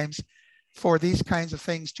sometimes for these kinds of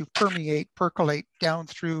things to percolate down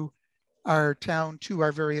through our town to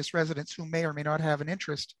our various residents who may or may not have an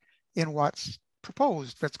interest in what's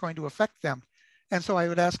proposed that's going to affect them. And so I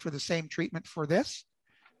would ask for the same treatment for this.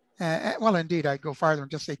 Well, indeed, I'd go farther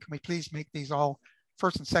and just say, can we please make these all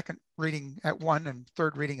first and second reading at one and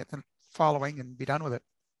third reading at the following and be done with it.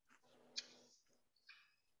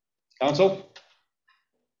 Council?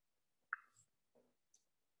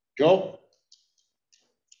 Joe?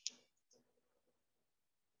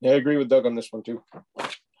 Yeah, I agree with Doug on this one too.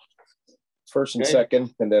 First and Okay.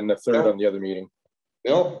 second, and then the third Bill? on the other meeting.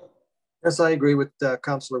 Bill? Yes, I agree with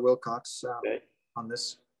Councillor Wilcox Okay. on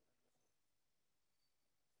this.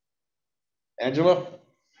 Angela?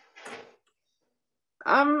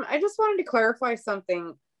 I just wanted to clarify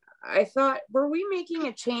something. I thought, were we making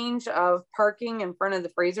a change of parking in front of the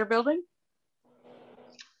Fraser building?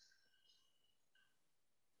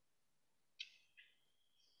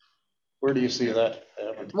 Where do you see that?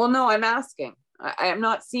 Well, no, I'm asking. I am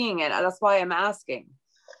not seeing it. That's why I'm asking.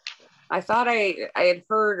 I thought I had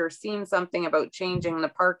heard or seen something about changing the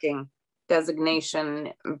parking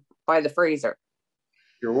designation by the Fraser.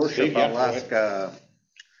 Your worship, Yeah, I'll ask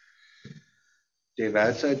Dave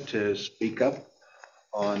Adsid to speak up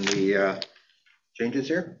on the changes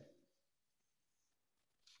here.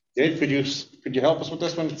 Dave, could you help us with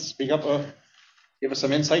this one? Speak up, give us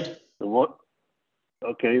some insight. The what?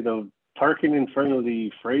 Okay, the parking in front of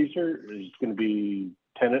the Fraser is going to be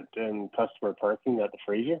tenant and customer parking at the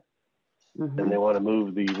Fraser. And they want to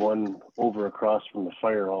move the one over across from the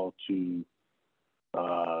fire hall to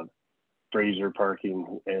Fraser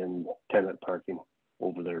parking and tenant parking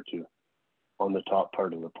over there too, on the top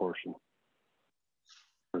part of the portion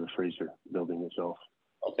for the Fraser building itself.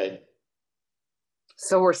 Okay.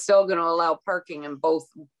 So we're still going to allow parking in both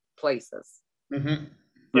places Mm-hmm.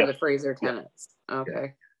 for Yes. the Fraser tenants.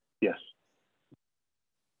 Okay. Yes.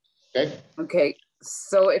 Okay. Okay.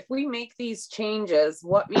 So if we make these changes,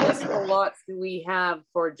 what municipal lots do we have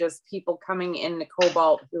for just people coming into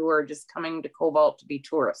Cobalt who are just coming to Cobalt to be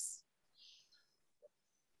tourists?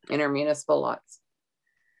 In our municipal lots.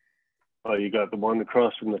 You got the one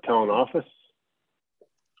across from the town office.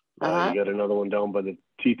 You got another one down by the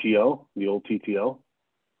TTL, the old TTL.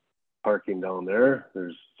 Parking down there.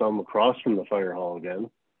 There's some across from the fire hall again.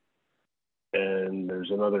 And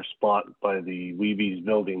there's another spot by the Weeby's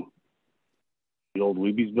building. The old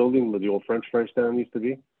Weeby's building where the old French fry stand used to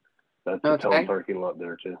be. That's the town parking lot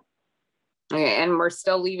there too. Okay, and we're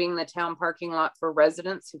still leaving the town parking lot for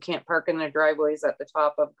residents who can't park in their driveways at the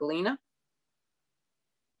top of Galena?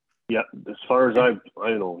 Yeah, as far as I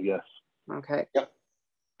know, yes. Okay. Yep.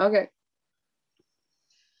 Okay.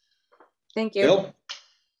 Thank you. Bill?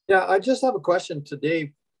 Yeah, I just have a question to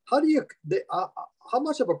Dave. How do you, how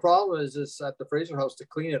much of a problem is this at the Fraser House to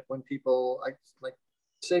clean it when people, like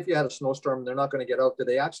say if you had a snowstorm, they're not going to get out. Do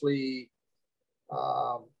they actually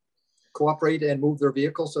cooperate and move their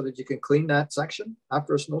vehicles so that you can clean that section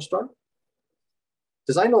after a snowstorm?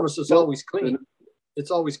 Because I notice it's always clean.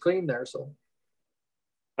 It's always clean there, so.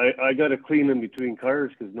 I got to clean in between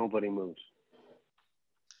cars because nobody moves.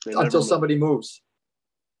 Until somebody moves.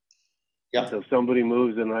 Yeah. Until somebody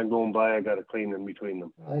moves and I'm going by, I got to clean in between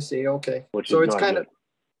them. I see, okay. Which so is it's not kind good.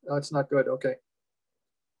 of, it's not good, okay.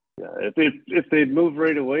 Yeah, if they'd move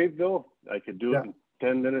right away, though, I could do it in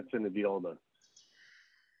 10 minutes and it'd be all done.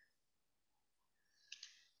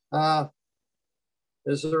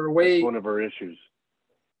 Is there a way? That's one of our issues.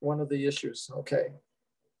 One of the issues, okay.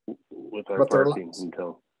 With our But they're parking in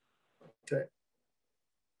town. Okay.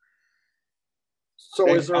 So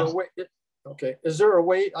Okay, is there a way? Okay, is there a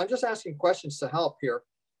way? I'm just asking questions to help here.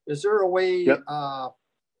 Is there a way? Yep.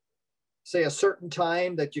 Say a certain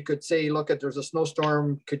time that you could say, look, there's a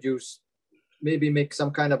snowstorm. Could you maybe make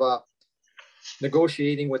some kind of a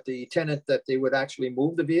negotiating with the tenant that they would actually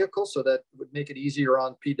move the vehicle so that would make it easier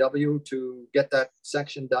on PW to get that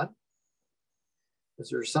section done? Is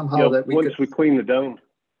there somehow that we once we clean the down,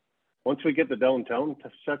 once we get the downtown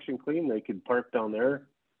section clean, they could park down there.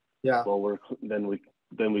 Yeah. Well, then we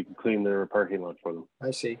can clean their parking lot for them.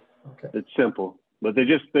 I see. Okay. It's simple, but they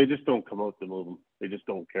just don't come out to move them. They just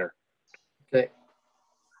don't care. Okay.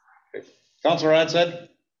 Councillor Adshead?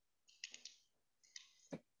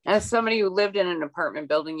 As somebody who lived in an apartment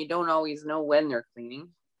building, you don't always know when they're cleaning.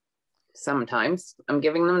 Sometimes I'm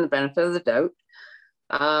giving them the benefit of the doubt.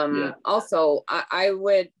 Also, I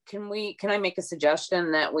would, can I make a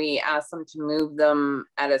suggestion that we ask them to move them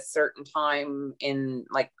at a certain time in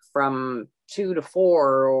like from 2 to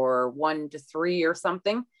 4 or 1 to 3 or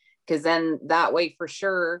something? Because then that way for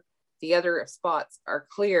sure, the other spots are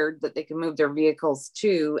cleared that they can move their vehicles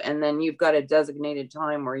to, and then you've got a designated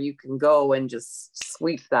time where you can go and just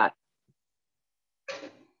sweep that.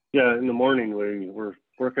 Yeah, in the morning we're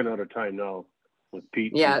working out of time now with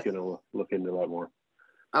Pete. Yeah. He's gonna look into that more.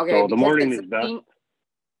 Okay. So the morning is best.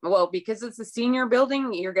 Well, because it's a senior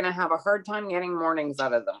building, you're gonna have a hard time getting mornings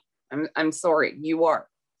out of them. I'm sorry, you are.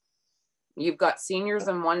 You've got seniors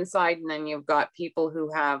on one side, and then you've got people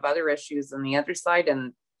who have other issues on the other side,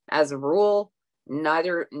 and as a rule,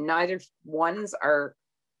 neither ones are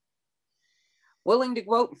willing to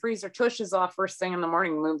go out and freeze their tushes off first thing in the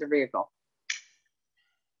morning and move their vehicle.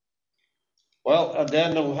 Well,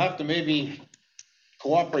 then they'll have to maybe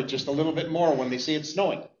cooperate just a little bit more when they see it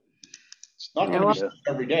snowing. It's not going to be snowing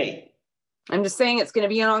every day. I'm just saying it's going to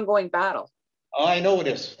be an ongoing battle. I know it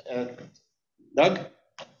is. Doug?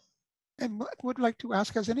 And would like to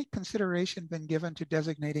ask, has any consideration been given to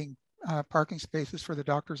designating parking spaces for the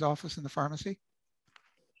doctor's office and the pharmacy?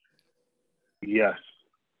 Yes.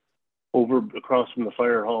 Across from the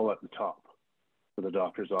fire hall at the top for the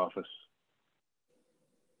doctor's office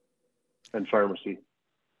and pharmacy.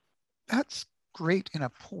 That's great in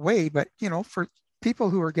a way, but for people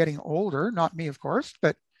who are getting older, not me, of course,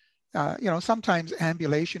 but sometimes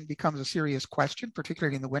ambulation becomes a serious question,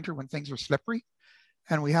 particularly in the winter when things are slippery.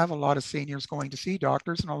 And we have a lot of seniors going to see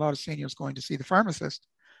doctors and a lot of seniors going to see the pharmacist.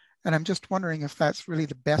 And I'm just wondering if that's really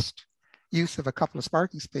the best use of a couple of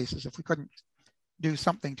parking spaces, if we couldn't do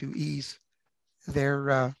something to ease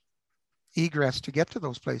their egress to get to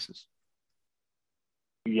those places.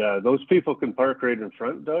 Yeah, those people can park right in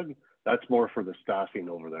front, Doug. That's more for the staffing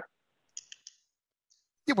over there.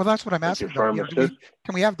 Yeah, well, that's what I'm asking. Can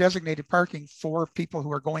we have designated parking for people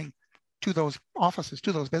who are going to those offices,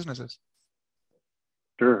 to those businesses?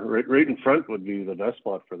 Sure, right in front would be the best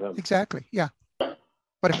spot for them. Exactly, yeah.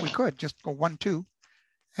 But if we could just go 1, 2,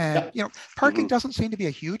 and parking doesn't seem to be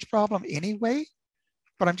a huge problem anyway,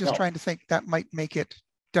 but I'm just trying to think that might make it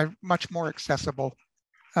much more accessible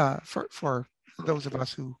for those of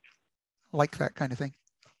us who like that kind of thing.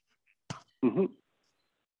 Mm-hmm.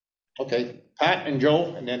 Okay, Pat and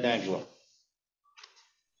Joe, and then Angela.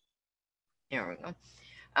 There we go.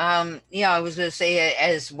 Yeah, I was going to say,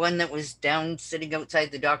 as one that was down sitting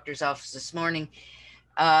outside the doctor's office this morning,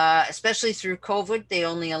 especially through COVID, they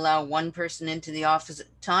only allow one person into the office at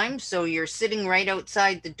a time. So you're sitting right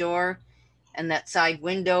outside the door and that side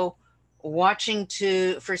window, watching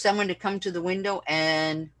for someone to come to the window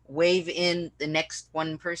and wave in the next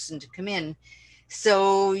one person to come in.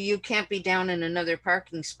 So you can't be down in another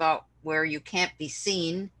parking spot where you can't be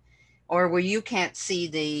seen, or where you can't see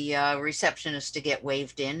the receptionist to get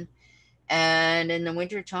waved in. And in the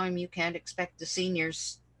wintertime, you can't expect the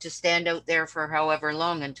seniors to stand out there for however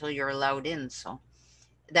long until you're allowed in. So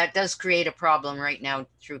that does create a problem right now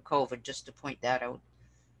through COVID, just to point that out.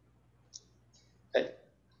 Okay.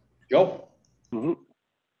 Joe?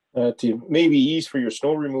 Mm-hmm. To maybe ease for your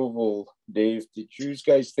snow removal, Dave, did you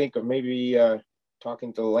guys think of maybe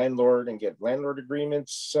talking to the landlord and get landlord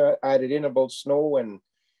agreements added in about snow and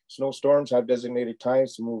snowstorms, have designated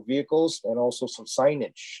times to move vehicles, and also some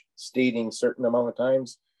signage stating certain amount of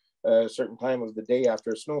times, a certain time of the day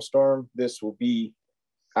after a snowstorm, this will be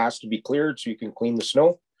asked to be cleared so you can clean the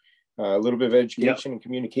snow. A little bit of education and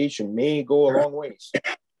communication may go a long ways.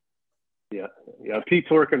 Yeah,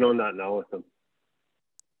 Pete's working on that now with them.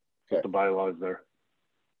 With the bylaws there.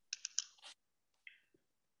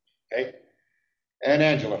 Okay. And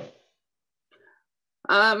Angela?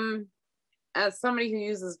 As somebody who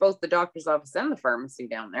uses both the doctor's office and the pharmacy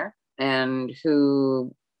down there, and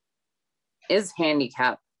who is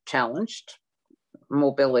handicap challenged,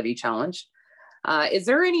 mobility challenged, is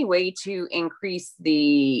there any way to increase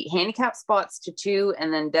the handicap spots to 2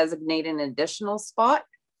 and then designate an additional spot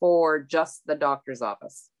for just the doctor's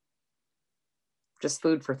office? Just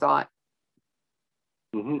food for thought.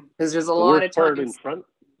 Because there's a lot of part in front.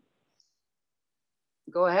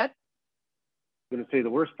 Go ahead. I'm going to say the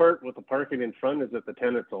worst part with the parking in front is that the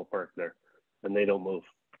tenants all park there and they don't move.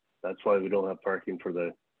 That's why we don't have parking for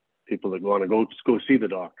the people that want to go see the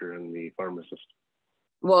doctor and the pharmacist.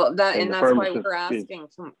 Well, that's why we're asking,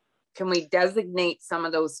 can we designate some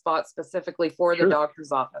of those spots specifically for the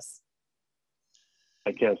doctor's office?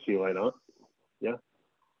 I can't see why not. Yeah.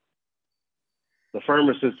 The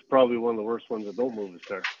pharmacist is probably one of the worst ones that don't move is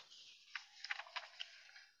there.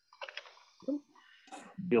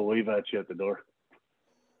 He'll wave at you at the door.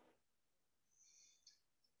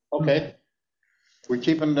 Okay. We're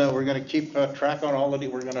going to keep track on all of these.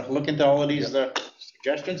 We're going to look into all of these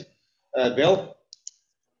suggestions. Bill?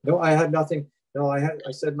 No, I had nothing. No, I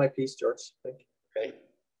said my piece, George. Thank you. Okay.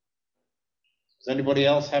 Does anybody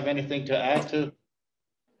else have anything to add to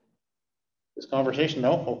this conversation?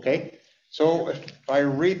 No? Okay. So if I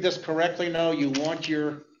read this correctly now, you want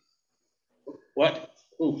your, what?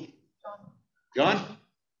 Who? John?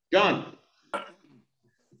 John?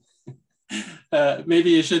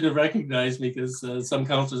 Maybe you shouldn't have recognized me because some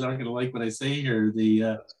councillors aren't going to like what I say here.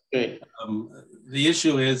 The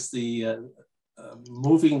issue is the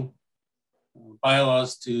moving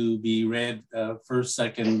bylaws to be read first,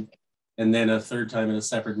 second, and then a third time in a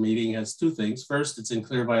separate meeting has 2 things. First, it's in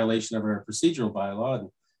clear violation of our procedural bylaw. And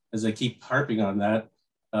as I keep harping on that,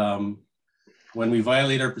 when we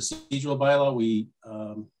violate our procedural bylaw, we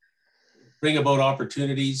bring about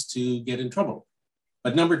opportunities to get in trouble.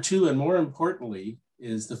 But number 2, and more importantly,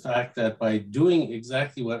 is the fact that by doing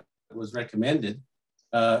exactly what was recommended,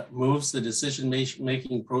 moves the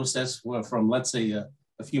decision-making process from, let's say, a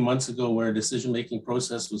few months ago where a decision-making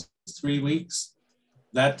process was 3 weeks.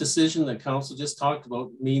 That decision that council just talked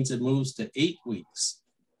about means it moves to 8 weeks.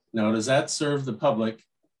 Now, does that serve the public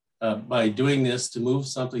by doing this to move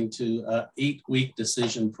something to an 8-week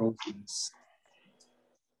decision process?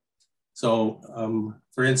 So,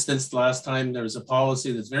 for instance, last time there was a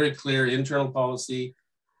policy that's very clear, internal policy.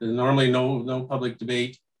 There's normally no public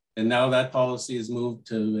debate. And now that policy is moved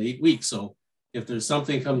to 8 weeks. So if there's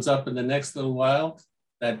something comes up in the next little while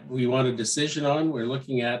that we want a decision on, we're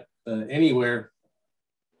looking at anywhere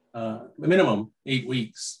minimum 8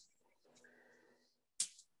 weeks.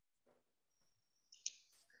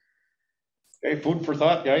 Okay, food for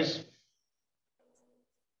thought, guys.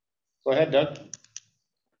 Go ahead, Doug.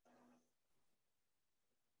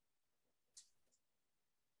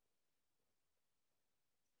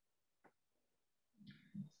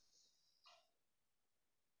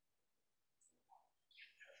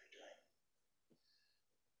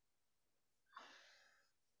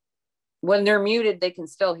 When they're muted, they can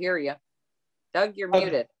still hear you. Doug, you're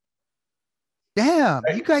muted. Damn,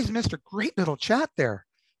 you guys missed a great little chat there.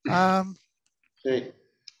 Okay.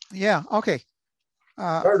 Yeah, okay.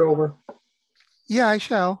 Start over. Yeah, I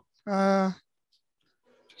shall.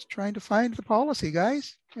 Just trying to find the policy,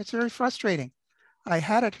 guys. It's very frustrating. I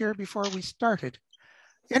had it here before we started.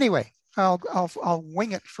 Anyway, I'll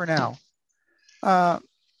wing it for now.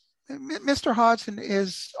 Mr. Hodgson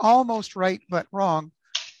is almost right, but wrong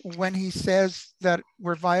when he says that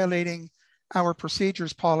we're violating our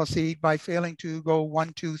procedures policy by failing to go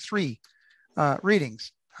 1, 2, 3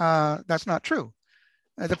 readings. That's not true.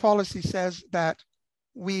 The policy says that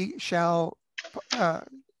we shall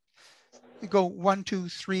go 1, 2,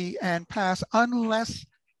 3 and pass unless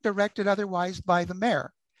directed otherwise by the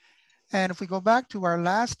mayor. And if we go back to our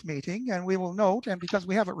last meeting, and we will note, and because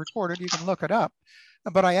we have it recorded, you can look it up,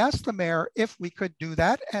 but I asked the mayor if we could do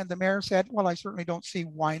that, and the mayor said, well, I certainly don't see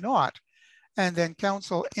why not. And then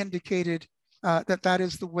council indicated that that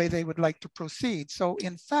is the way they would like to proceed. So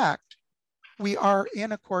in fact, we are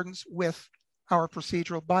in accordance with our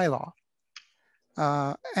procedural bylaw,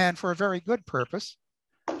 and for a very good purpose,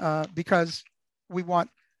 because we want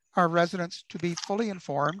our residents to be fully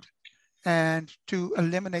informed and to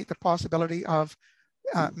eliminate the possibility of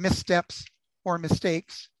missteps or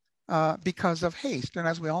mistakes because of haste. And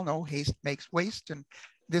as we all know, haste makes waste, and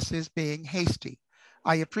this is being hasty.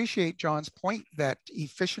 I appreciate John's point that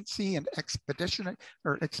efficiency and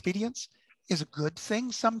expedience is a good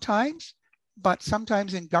thing sometimes, but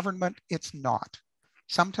sometimes in government, it's not.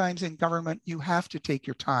 Sometimes in government, you have to take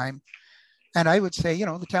your time And I would say, you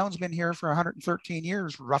know, the town's been here for 113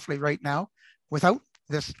 years, roughly right now, without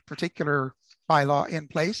this particular bylaw in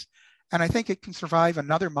place. And I think it can survive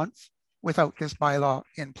another month without this bylaw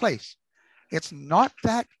in place. It's not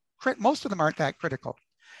that, most of them aren't that critical.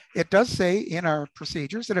 It does say in our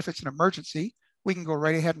procedures that if it's an emergency, we can go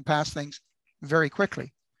right ahead and pass things very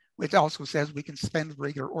quickly. It also says we can suspend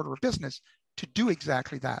regular order of business to do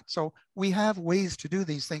exactly that. So we have ways to do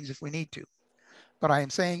these things if we need to. But I am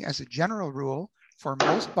saying as a general rule, for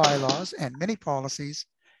most bylaws and many policies,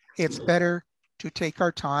 it's better to take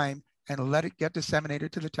our time and let it get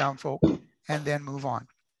disseminated to the town folk and then move on.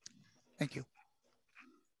 Thank you.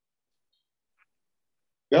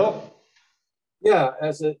 Bill? Yeah,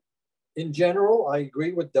 in general, I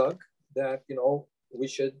agree with Doug that, you know, we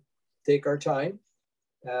should take our time.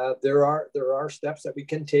 There are steps that we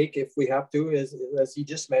can take if we have to, as he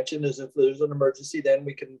just mentioned, is if there's an emergency, then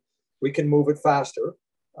we can move it faster.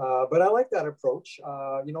 But I like that approach.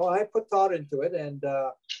 You know, I put thought into it, and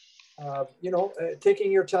you know,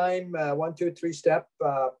 taking your time, 1, 2, 3 step.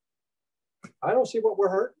 I don't see what we're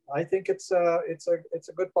hurt. I think it's a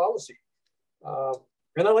good policy.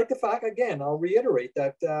 And I like the fact, again, I'll reiterate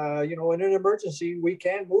that, you know, in an emergency, we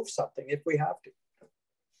can move something if we have to.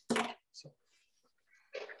 So.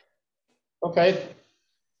 Okay.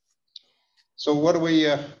 So what do we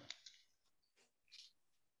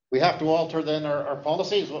have to alter then our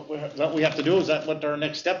policies? What we have to do? Is that what our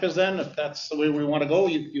next step is then? If that's the way we want to go,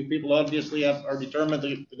 you people obviously are determined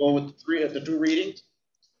to go with the 2 readings.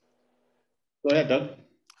 Go ahead, Doug.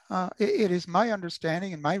 It is my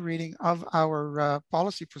understanding and my reading of our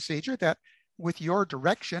policy procedure that with your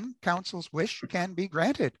direction, council's wish can be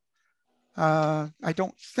granted. I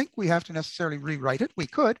don't think we have to necessarily rewrite it. We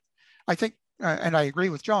could. I think, and I agree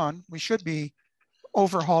with John, we should be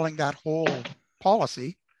overhauling that whole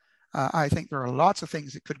policy. I think there are lots of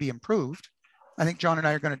things that could be improved. I think John and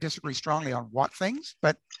I are going to disagree strongly on what things,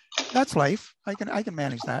 but that's life. I can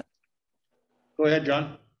manage that. Go ahead,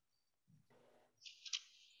 John.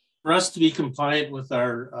 For us to be compliant with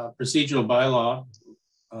our procedural bylaw,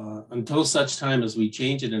 until such time as we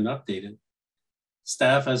change it and update it,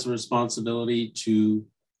 staff has a responsibility to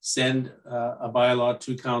send a bylaw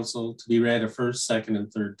to council to be read a first, second,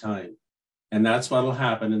 and third time. And that's what will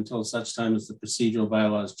happen until such time as the procedural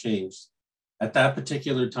bylaw is changed. At that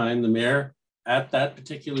particular time, the mayor at that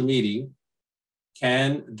particular meeting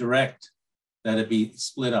can direct that it be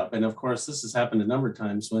split up. And of course, this has happened a number of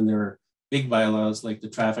times when there are big bylaws like the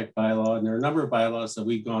traffic bylaw, and there are a number of bylaws that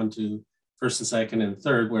we've gone to first and second and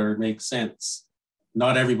third where it makes sense.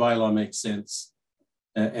 Not every bylaw makes sense.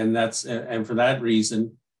 And for that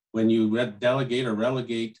reason, when you delegate or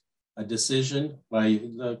relegate a decision by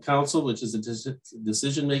the council, which is a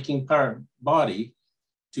decision-making body,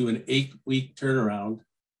 to an 8-week turnaround,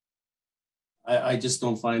 I just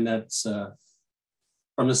don't find that's,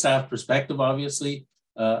 from a staff perspective, obviously,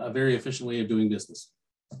 a very efficient way of doing business.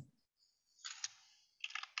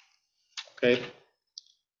 Okay.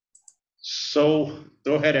 So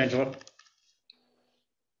go ahead, Angela.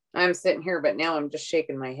 I'm sitting here, but now I'm just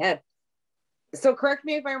shaking my head. So correct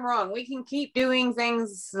me if I'm wrong. We can keep doing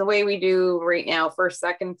things the way we do right now, first,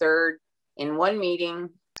 second, third, in one meeting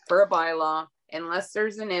for a bylaw, unless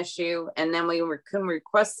there's an issue. And then we can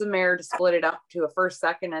request the mayor to split it up to a first,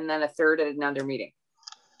 second, and then a third at another meeting.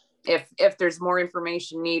 If there's more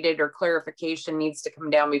information needed or clarification needs to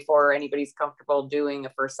come down before anybody's comfortable doing a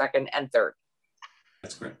first, second, and third.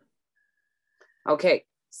 That's correct. Okay,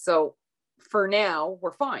 so for now,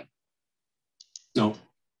 we're fine. No.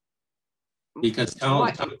 Because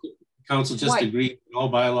council just agreed all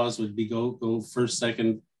bylaws would be go first,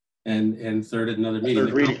 second, and third at another meeting.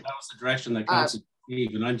 That was the direction that council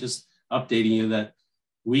gave, and I'm just updating you that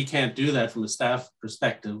we can't do that from a staff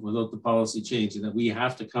perspective without the policy changing. That we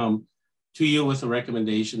have to come to you with a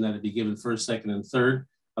recommendation that it be given first, second, and third,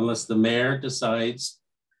 unless the mayor decides,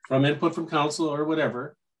 from input from council or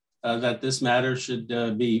whatever, that this matter should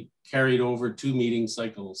be carried over 2 meeting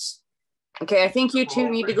cycles. Okay, I think you two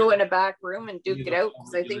need to go in a back room and duke it out,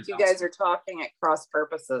 because I think you guys are talking at cross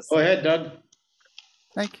purposes. Go ahead, Doug.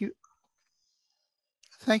 Thank you.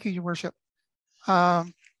 Thank you, Your Worship.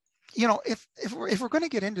 You know, if we're going to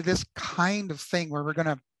get into this kind of thing where we're going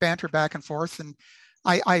to banter back and forth, and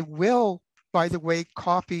I will, by the way,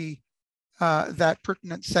 copy that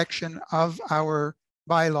pertinent section of our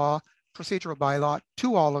bylaw, procedural bylaw,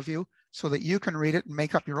 to all of you so that you can read it and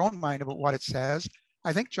make up your own mind about what it says.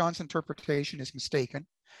 I think John's interpretation is mistaken.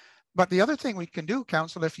 But the other thing we can do,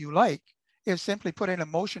 council, if you like, is simply put in a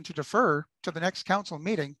motion to defer to the next council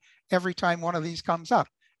meeting every time one of these comes up,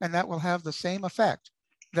 and that will have the same effect.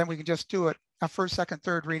 Then we can just do it a first, second,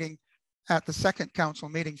 third reading at the second council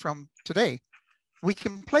meeting from today. We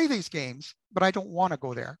can play these games, but I don't want to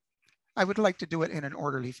go there. I would like to do it in an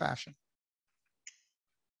orderly fashion.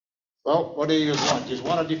 Well, what do you want? Do you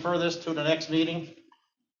want to defer this to the next meeting?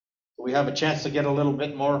 We have a chance to get a little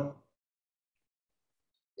bit more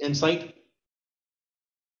insight.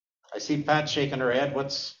 I see Pat shaking her head.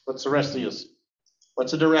 What's the rest of you?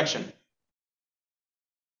 What's the direction?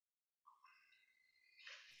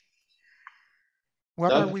 What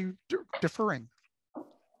Doug? are we deferring?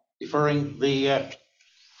 Deferring the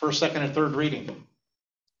first, second, and third reading.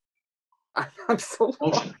 I'm so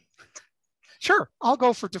Motion. Sure, I'll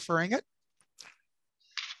go for deferring it.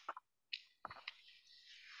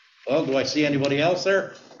 Well, do I see anybody else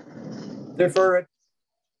there? Defer it.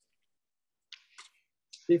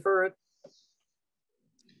 Defer it.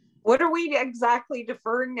 What are we exactly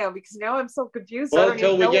deferring now? Because now I'm so confused. I Well, don't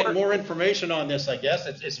until even we know get where- more information on this, I guess.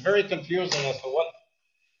 It's very confusing as to what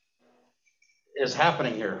is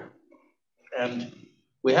happening here. And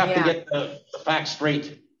we have to Yeah. get the facts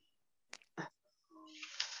straight.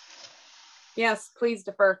 Yes, please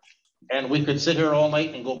defer. And we could sit here all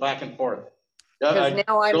night and go back and forth. Because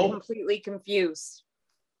now I'm Joe? completely confused.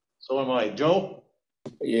 So am I. Joe?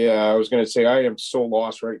 Yeah, I was going to say, I am so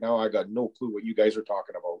lost right now. I got no clue what you guys are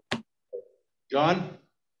talking about. John?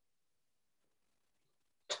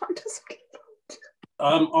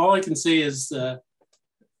 All I can say is the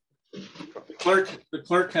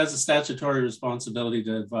clerk has a statutory responsibility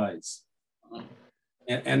to advise.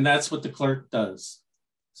 And that's what the clerk does.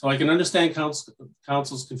 So I can understand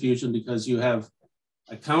council's confusion because you have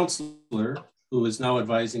a councillor who is now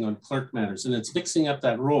advising on clerk matters, and it's mixing up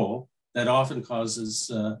that role that often causes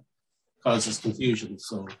confusion.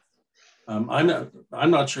 So I'm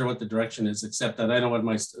not sure what the direction is, except that I know what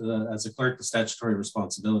my as a clerk the statutory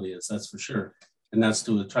responsibility is. That's for sure, and that's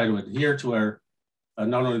to try to adhere to our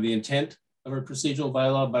not only the intent of our procedural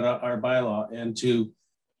bylaw, but our bylaw, and to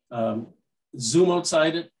zoom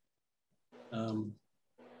outside it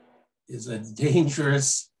is a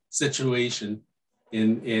dangerous situation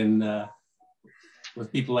in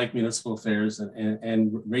with people like municipal affairs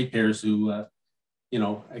and ratepayers who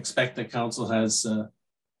expect that council has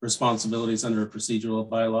responsibilities under a procedural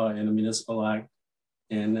bylaw and a municipal act,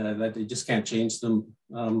 and that they just can't change them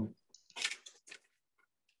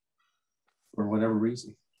for whatever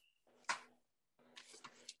reason.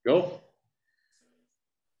 Joe?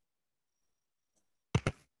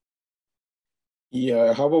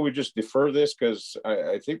 Yeah, how about we just defer this? Because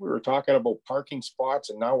I think we were talking about parking spots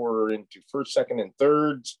and now we're into first, second, and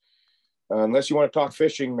thirds. Unless you want to talk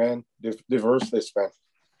fishing, man, diverse this, man.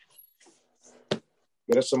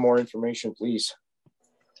 Get us some more information, please.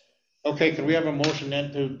 Okay, can we have a motion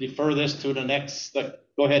then to defer this to the next,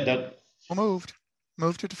 go ahead, Doug. Moved.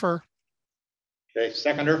 Move to defer. Okay,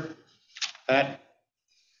 seconder, Pat,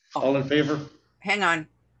 all in favor? Hang on.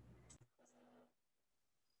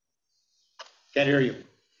 Can't hear you.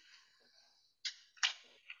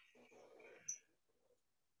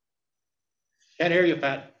 Can't hear you,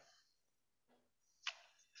 Pat.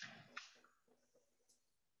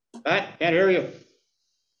 Pat, can't hear you.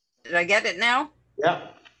 Did I get it now? Yeah.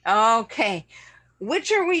 Okay.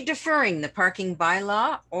 Which are we deferring, the parking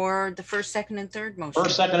bylaw or the first, second, and third motion?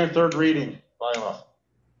 First, second, and third reading bylaw.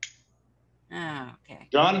 Ah, okay.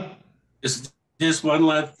 John? Just one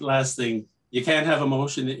last thing. You can't have a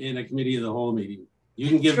motion in a committee of the whole meeting. You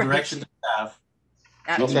can give That's right. direction to staff. You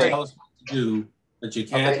That's can Okay. tell us what to do, but you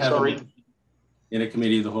can't Okay, have a sorry. motion in a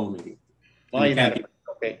committee of the whole meeting. My You can't bad.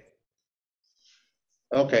 Okay.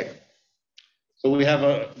 Okay. So we have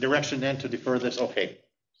a direction then to defer this. Okay.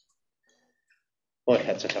 Boy,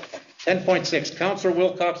 that's a tough one. 10.6, Councillor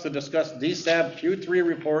Wilcox to discuss DSAB Q3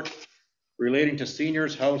 report relating to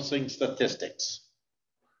seniors housing statistics.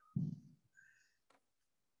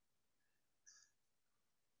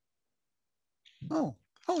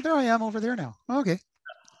 Oh, there I am over there now. Okay.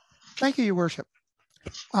 Thank you, Your Worship.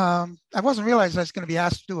 I wasn't realizing I was going to be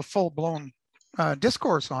asked to do a full-blown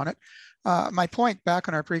discourse on it. My point back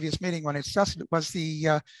on our previous meeting when I discussed it was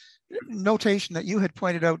the notation that you had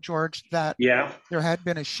pointed out, George, that there had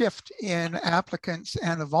been a shift in applicants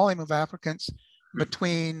and the volume of applicants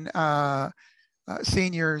between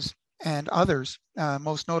seniors and others,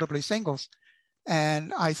 most notably singles.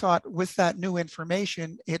 And I thought with that new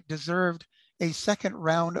information, it deserved a second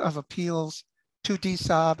round of appeals to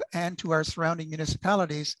DSAB and to our surrounding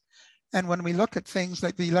municipalities. And when we look at things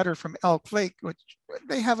like the letter from Elk Lake, which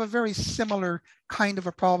they have a very similar kind of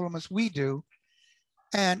a problem as we do.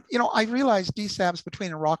 And, I realize DSAB's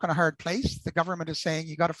between a rock and a hard place. The government is saying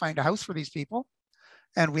you got to find a house for these people.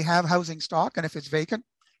 And we have housing stock. And if it's vacant,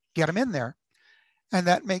 get them in there. And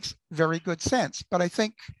that makes very good sense. But I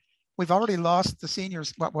think we've already lost the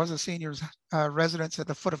seniors, what was a seniors residence at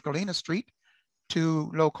the foot of Galena Street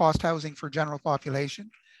to low cost housing for general population.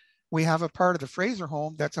 We have a part of the Fraser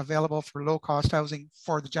home that's available for low cost housing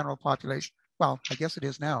for the general population. Well, I guess it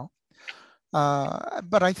is now.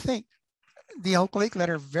 But I think the Elk Lake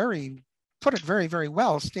letter put it very, very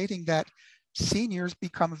well, stating that seniors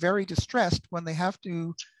become very distressed when they have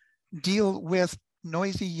to deal with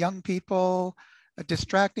noisy young people,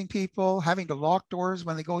 distracting people, having to lock doors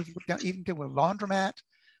when they go even to a laundromat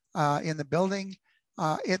in the building.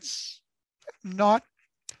 It's not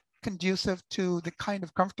conducive to the kind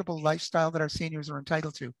of comfortable lifestyle that our seniors are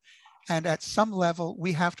entitled to. And at some level,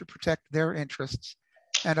 we have to protect their interests.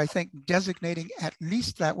 And I think designating at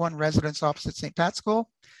least that one residence opposite St. Pat's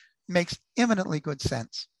School makes eminently good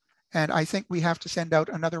sense. And I think we have to send out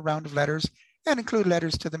another round of letters and include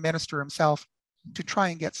letters to the minister himself to try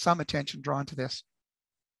and get some attention drawn to this.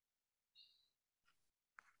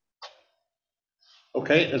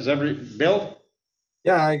 Okay, Bill?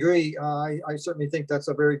 Yeah, I agree. I certainly think that's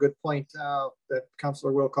a very good point that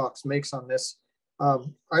Councillor Wilcox makes on this.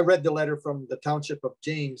 I read the letter from the Township of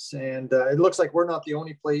James, and it looks like we're not the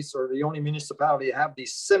only place or the only municipality to have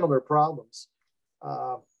these similar problems.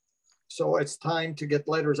 So it's time to get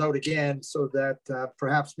letters out again so that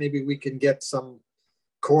perhaps maybe we can get some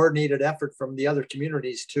coordinated effort from the other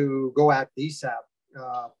communities to go at DSAP.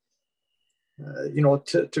 You know,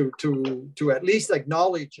 to at least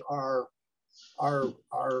acknowledge our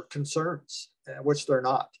concerns, which they're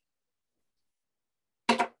not.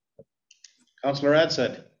 Councillor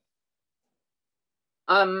Adsett.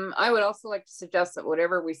 I would also like to suggest that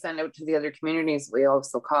whatever we send out to the other communities, we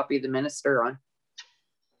also copy the minister on,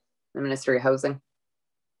 the Ministry of Housing.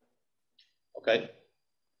 Okay.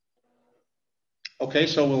 Okay,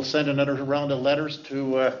 so we'll send another round of letters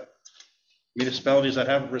to municipalities that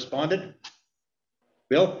haven't responded.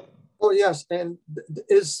 Bill? Oh, yes. And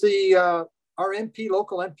is the our MP,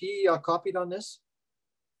 local MP, copied on this?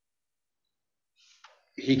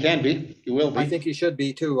 He can be. He will be. I think he should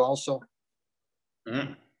be too, also.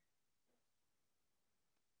 Mm-hmm.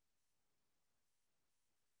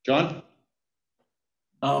 John?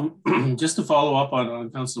 Just to follow up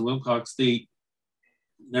on Councillor Wilcox,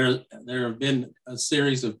 there have been a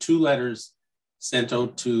series of 2 letters sent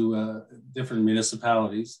out to different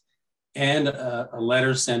municipalities, and a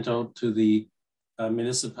letter sent out to the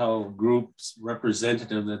municipal group's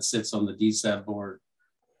representative that sits on the DSAB board.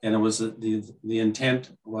 And it was the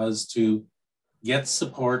intent was to get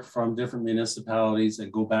support from different municipalities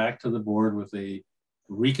and go back to the board with a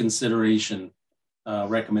reconsideration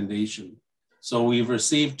recommendation. So we've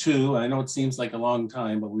received 2. I know it seems like a long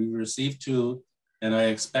time, but we've received 2, and I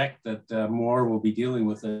expect that more will be dealing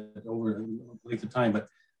with it over a length of time. But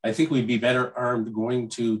I think we'd be better armed going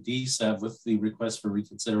to DSAB with the request for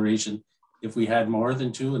reconsideration if we had more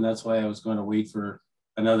than 2, and that's why I was going to wait for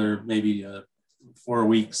another maybe 4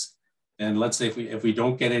 weeks. And let's say if we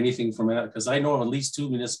don't get anything from it, because I know of at least 2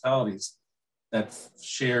 municipalities that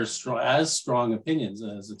share strong opinions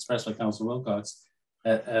as expressed by Councillor Wilcox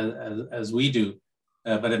as we do,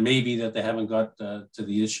 but it may be that they haven't got to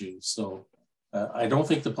the issue. So I don't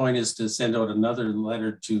think the point is to send out another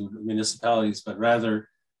letter to municipalities, but rather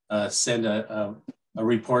send a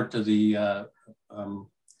report to the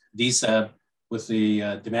DSAB with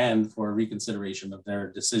the demand for reconsideration of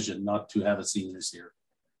their decision not to have a seniors here.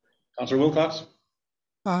 Councillor Wilcox?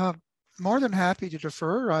 More than happy to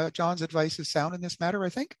defer. John's advice is sound in this matter, I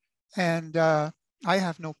think. And I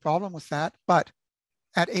have no problem with that. But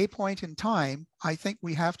at a point in time, I think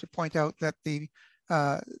we have to point out that the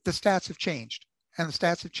stats have changed. And the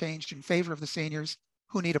stats have changed in favor of the seniors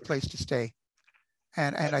who need a place to stay.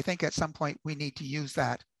 And I think at some point we need to use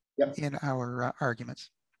that in our arguments.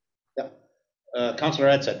 Councillor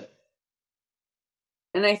Edson.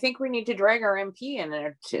 And I think we need to drag our MP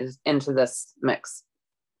into this mix.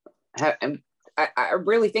 I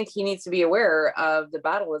really think he needs to be aware of the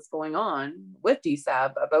battle that's going on with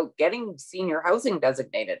DSAB about getting senior housing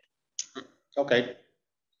designated. Okay.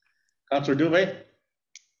 Councillor Dubé?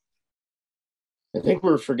 I think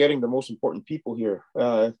we're forgetting the most important people here.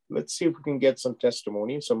 Let's see if we can get some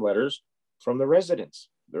testimony and some letters from the residents.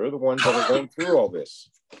 They're the ones that are going through all this.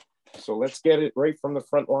 So let's get it right from the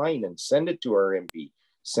front line and send it to our MP.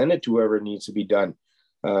 Send it to whoever it needs to be done.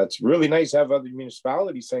 It's really nice to have other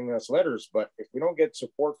municipalities sending us letters, but if we don't get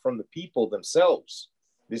support from the people themselves,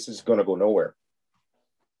 this is going to go nowhere.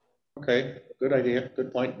 Okay, good idea.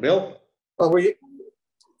 Good point. Bill? Well,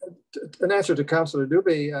 in answer to Councillor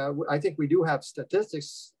Dubé, I think we do have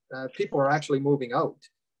statistics. People are actually moving out.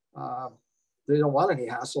 they don't want any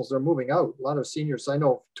hassles. They're moving out. A lot of seniors, I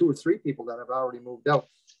know 2 or 3 people that have already moved out.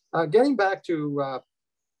 Getting back to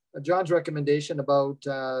John's recommendation about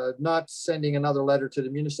not sending another letter to the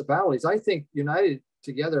municipalities, I think united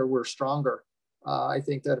together, we're stronger. I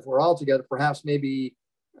think that if we're all together, perhaps maybe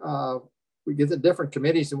we get the different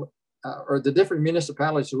committees or the different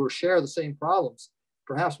municipalities who share the same problems.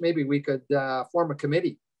 Perhaps maybe we could form a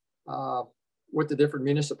committee with the different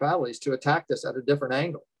municipalities to attack this at a different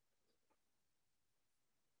angle.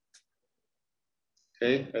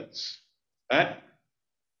 Okay, that's Pat.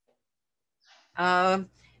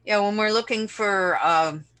 Yeah, when we're looking for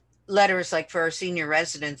letters like for our senior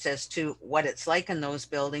residents as to what it's like in those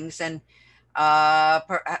buildings, and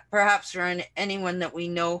perhaps for anyone that we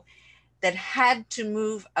know that had to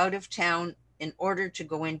move out of town in order to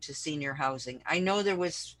go into senior housing. I know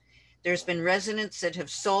there's been residents that have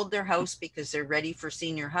sold their house because they're ready for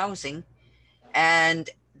senior housing, and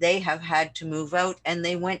they have had to move out, and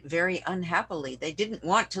they went very unhappily. They didn't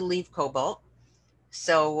want to leave Cobalt.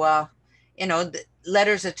 So, you know, the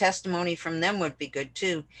letters of testimony from them would be good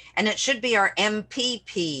too. And it should be our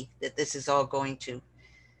MPP that this is all going to,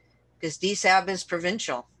 because DSAB is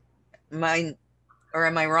provincial. Am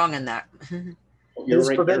I wrong in that? It's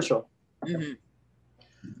right, provincial. Mm-hmm.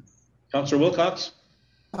 Councillor Wilcox?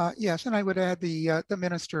 Yes, and I would add the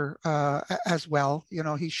minister as well. You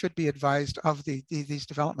know, he should be advised of these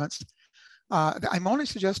developments. I'm only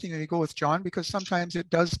suggesting that you go with John because sometimes it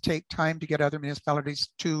does take time to get other municipalities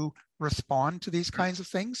to respond to these kinds of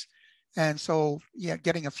things. And so, yeah,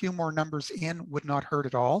 getting a few more numbers in would not hurt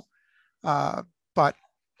at all. But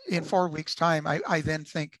in 4 weeks' time, I then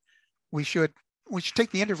think we should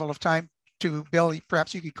take the interval of time to, Bill,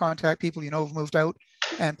 perhaps you could contact people you know who've moved out,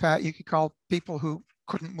 and Pat, you could call people who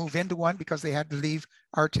couldn't move into one because they had to leave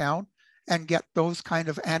our town, and get those kind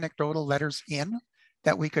of anecdotal letters in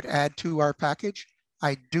that we could add to our package.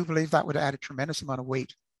 I do believe that would add a tremendous amount of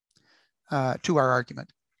weight to our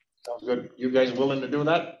argument. Sounds good. You guys willing to do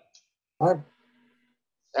that?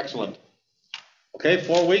 Excellent. Okay,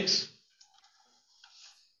 4 weeks.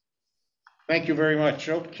 Thank you very much.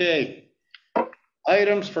 Okay.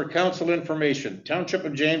 Items for council information. Township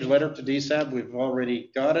of James letter to DSAB. We've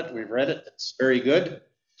already got it. We've read it. It's very good.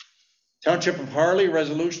 Township of Harley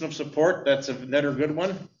resolution of support. That's another good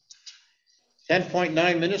one.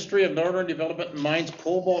 10.9 Ministry of Northern Development and Mines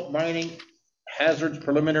Cobalt Mining Hazards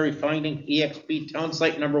Preliminary Finding EXP Town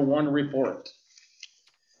Site number 1 report.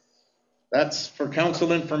 That's for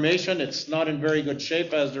council information. It's not in very good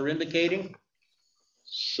shape as they're indicating.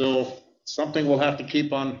 So something we'll have to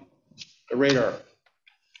keep on the radar.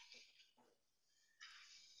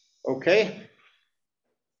 Okay.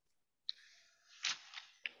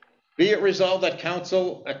 Be it resolved that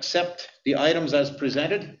council accept the items as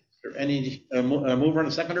presented. Is there any mover and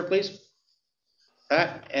a seconder, please?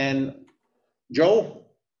 Pat and Joe?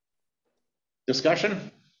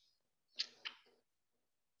 Discussion?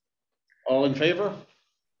 All in favor?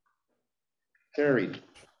 Carried.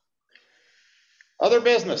 Other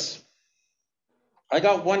business. I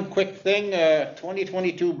got one quick thing,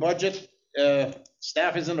 2022 budget.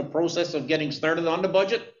 Staff is in the process of getting started on the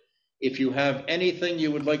budget. If you have anything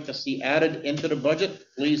you would like to see added into the budget,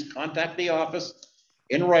 please contact the office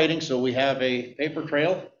in writing so we have a paper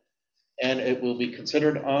trail and it will be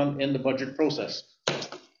considered in the budget process.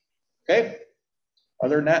 Okay?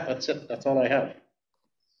 Other than that, that's it. That's all I have.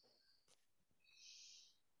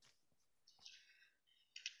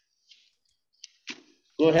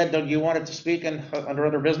 Go ahead, Doug. You wanted to speak under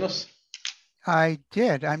other business? I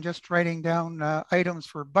did. I'm just writing down items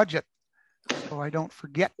for budget so I don't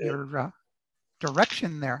forget your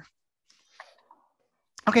direction there.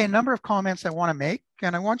 Okay, a number of comments I want to make,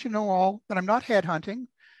 and I want you to know all that I'm not headhunting.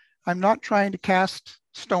 I'm not trying to cast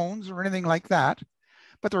stones or anything like that,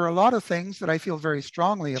 but there are a lot of things that I feel very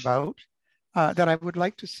strongly about that I would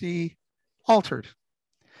like to see altered.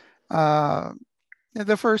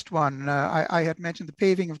 The first one, I had mentioned the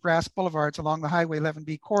paving of grass boulevards along the Highway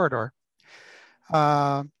 11B corridor.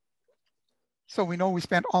 So we know we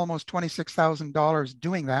spent almost $26,000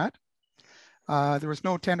 doing that. There was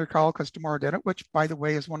no tender call because tomorrow did it, which, by the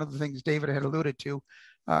way, is one of the things David had alluded to.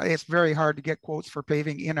 It's very hard to get quotes for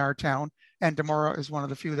paving in our town, and tomorrow is one of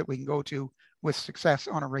the few that we can go to with success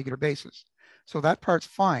on a regular basis. So that part's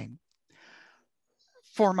fine.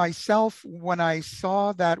 For myself, when I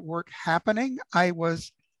saw that work happening, I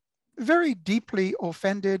was very deeply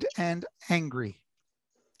offended and angry.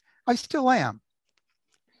 I still am.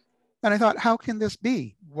 And I thought, how can this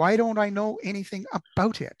be? Why don't I know anything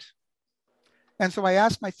about it? And so I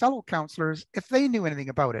asked my fellow councillors if they knew anything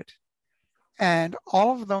about it. And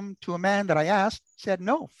all of them, to a man that I asked, said,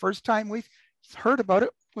 no, first time we've heard about it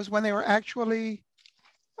was when they were actually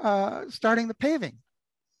starting the paving.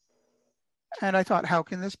 And I thought, how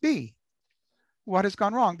can this be? What has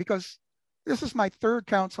gone wrong? Because this is my third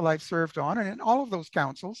council I've served on, and in all of those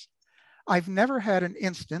councils, I've never had an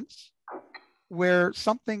instance where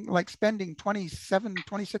something like spending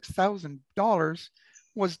 $26,000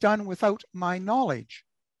 was done without my knowledge.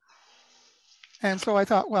 And so I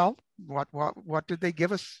thought, well, what did they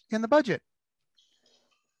give us in the budget?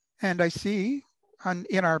 And I see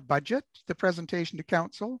in our budget, the presentation to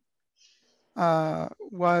council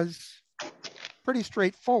was pretty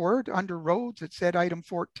straightforward. Under roads, it said item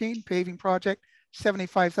 14, paving project,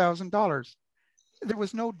 $75,000. There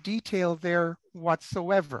was no detail there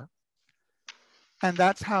whatsoever. And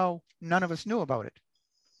that's how none of us knew about it,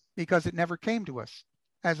 because it never came to us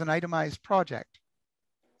as an itemized project.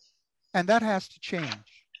 And that has to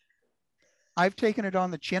change. I've taken it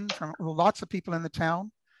on the chin from lots of people in the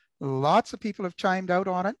town. Lots of people have chimed out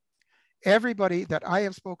on it. Everybody that I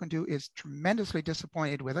have spoken to is tremendously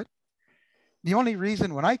disappointed with it. The only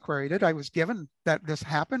reason when I queried it, I was given that this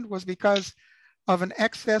happened was because of an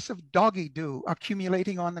excess of doggy dew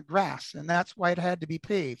accumulating on the grass, and that's why it had to be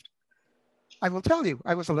paved. I will tell you,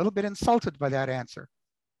 I was a little bit insulted by that answer.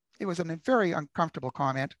 It was a very uncomfortable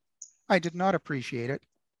comment. I did not appreciate it.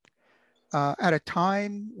 At a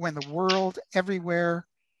time when the world everywhere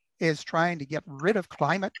is trying to get rid of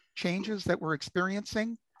climate changes that we're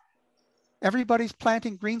experiencing, everybody's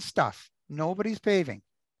planting green stuff. Nobody's paving.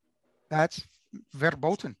 That's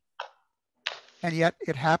verboten. And yet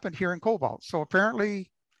it happened here in Cobalt. So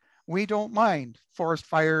apparently we don't mind forest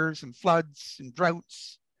fires and floods and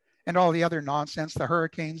droughts and all the other nonsense, the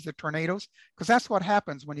hurricanes, the tornadoes, because that's what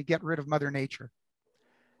happens when you get rid of Mother Nature.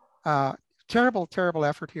 Terrible, terrible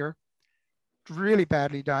effort here. Really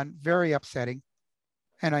badly done, very upsetting.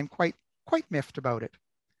 And I'm quite miffed about it.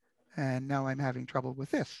 And now I'm having trouble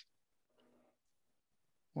with this.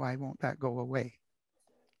 Why won't that go away?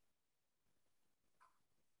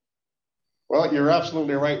 Well, you're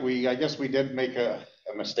absolutely right. I guess we did make a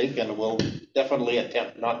mistake, and we'll definitely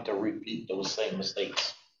attempt not to repeat those same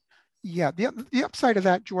mistakes. Yeah, the upside of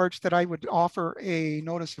that, George, that I would offer a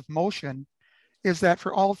notice of motion is that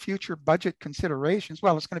for all future budget considerations,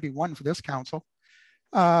 well, it's going to be one for this council,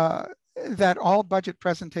 that all budget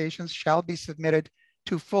presentations shall be submitted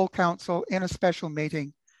to full council in a special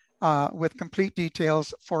meeting with complete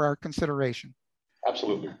details for our consideration.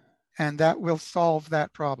 Absolutely. And that will solve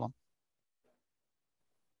that problem.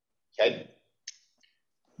 Okay.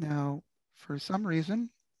 Now, for some reason,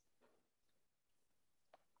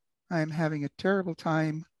 I'm having a terrible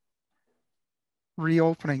time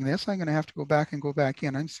reopening this. I'm going to have to go back and go back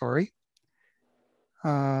in. I'm sorry.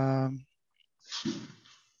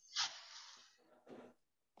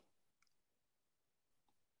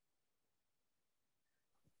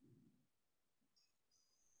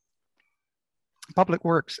 Public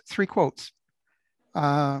Works, 3 quotes.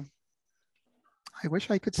 I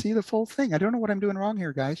wish I could see the full thing. I don't know what I'm doing wrong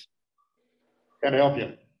here, guys. Can I help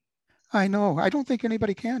you? I know. I don't think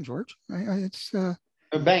anybody can, George. It's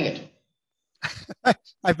bang it.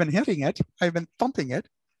 I've been hitting it. I've been thumping it,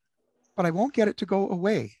 but I won't get it to go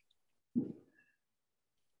away.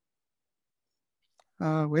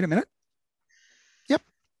 Wait a minute. Yep,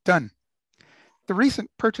 done. The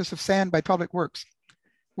recent purchase of sand by Public Works.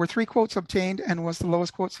 Were 3 quotes obtained and was the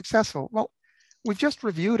lowest quote successful? Well, we've just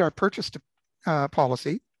reviewed our purchase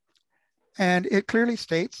policy, and it clearly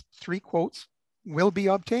states 3 quotes will be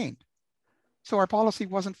obtained. So our policy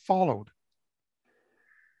wasn't followed.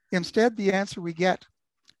 Instead, the answer we get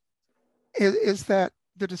is that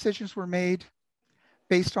the decisions were made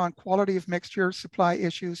based on quality of mixture, supply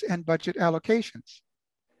issues, and budget allocations.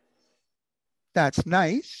 That's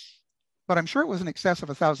nice, but I'm sure it was in excess of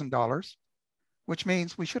 $1,000, which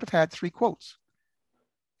means we should have had 3 quotes.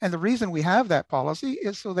 And the reason we have that policy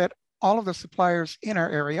is so that all of the suppliers in our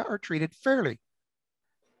area are treated fairly.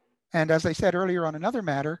 And as I said earlier on another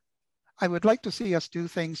matter, I would like to see us do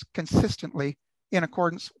things consistently in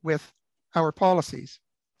accordance with our policies.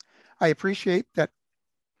 I appreciate that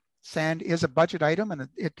sand is a budget item and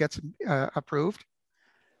it gets approved,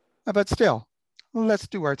 but still, let's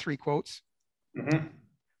do our 3 quotes. Mm-hmm.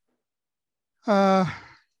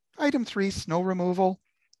 Item 3, snow removal.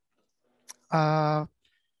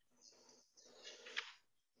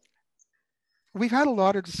 We've had a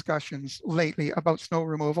lot of discussions lately about snow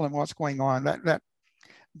removal and what's going on. That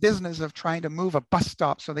business of trying to move a bus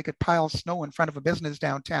stop so they could pile snow in front of a business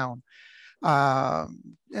downtown. And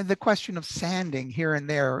the question of sanding here and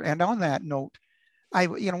there. And on that note,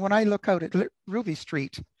 when I look out at Ruby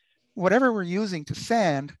Street, whatever we're using to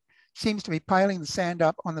sand seems to be piling the sand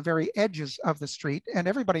up on the very edges of the street, and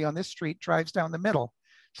everybody on this street drives down the middle.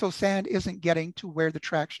 So sand isn't getting to where the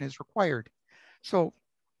traction is required. So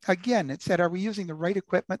again, it said, are we using the right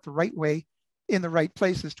equipment the right way in the right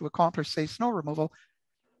places to accomplish safe snow removal?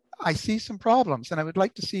 I see some problems, and I would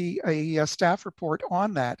like to see a staff report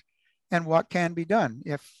on that and what can be done.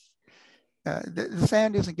 If the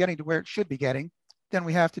sand isn't getting to where it should be getting, then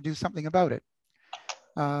we have to do something about it.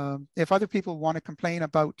 If other people want to complain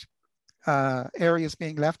about areas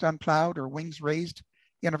being left unplowed or wings raised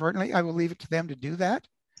inadvertently, I will leave it to them to do that.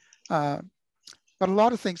 But a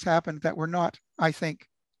lot of things happened that were not, I think,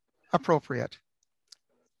 appropriate.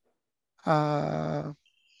 And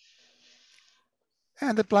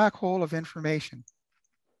the black hole of information.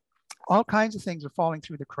 All kinds of things are falling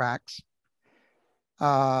through the cracks.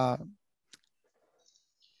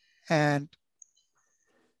 And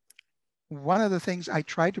one of the things I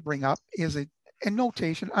tried to bring up is a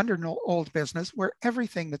notation under old business where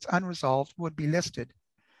everything that's unresolved would be listed.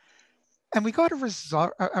 And we got a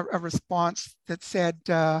response that said,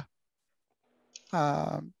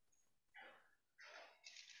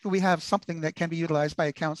 we have something that can be utilized by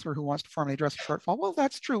a counselor who wants to formally address a shortfall. Well,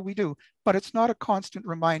 that's true, we do, but it's not a constant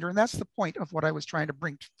reminder. And that's the point of what I was trying to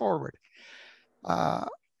bring forward. I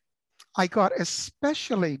got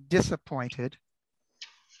especially disappointed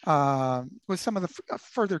with some of the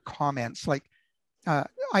further comments, like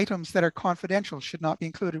items that are confidential should not be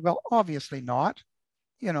included. Well, obviously not.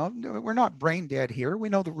 You know, we're not brain dead here. We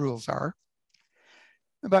know the rules are.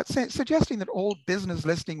 But suggesting that old business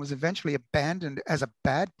listing was eventually abandoned as a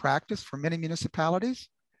bad practice for many municipalities,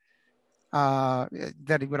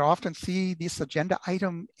 that he would often see this agenda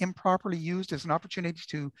item improperly used as an opportunity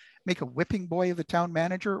to make a whipping boy of the town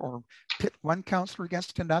manager or pit one councillor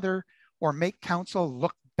against another or make council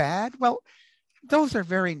look bad. Well, those are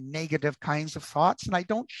very negative kinds of thoughts, and I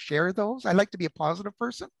don't share those. I like to be a positive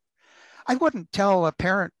person. I wouldn't tell a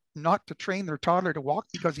parent not to train their toddler to walk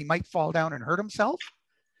because he might fall down and hurt himself,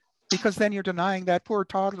 because then you're denying that poor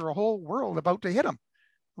toddler a whole world about to hit him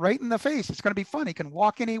right in the face. It's going to be fun. He can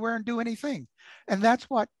walk anywhere and do anything. And that's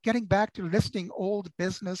what getting back to listing old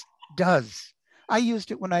business does. I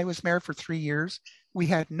used it when I was mayor for 3 years. We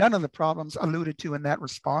had none of the problems alluded to in that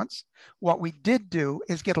response. What we did do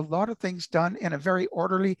is get a lot of things done in a very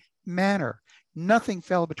orderly manner. Nothing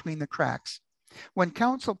fell between the cracks. When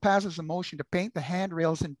council passes a motion to paint the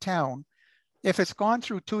handrails in town, if it's gone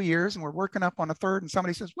through 2 years and we're working up on a third and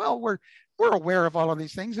somebody says, well, we're aware of all of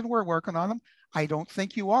these things and we're working on them. I don't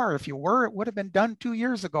think you are. If you were, it would have been done 2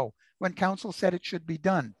 years ago when council said it should be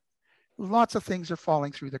done. Lots of things are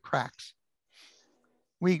falling through the cracks.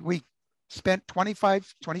 We spent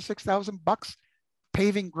 26,000 bucks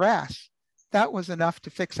paving grass. That was enough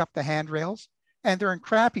to fix up the handrails, and they're in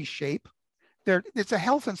crappy shape. It's a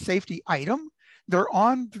health and safety item. They're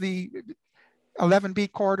on the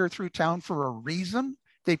 11B corridor through town for a reason.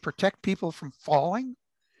 They protect people from falling.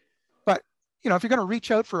 But, you know, if you're going to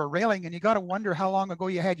reach out for a railing and you got to wonder how long ago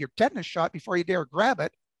you had your tetanus shot before you dare grab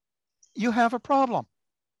it, you have a problem.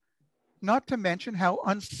 Not to mention how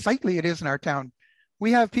unsightly it is in our town.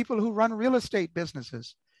 We have people who run real estate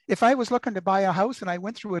businesses. If I was looking to buy a house and I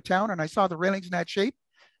went through a town and I saw the railings in that shape,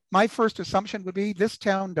 my first assumption would be this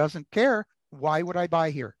town doesn't care. Why would I buy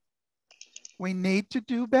here? We need to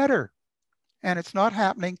do better. And it's not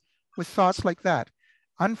happening with thoughts like that.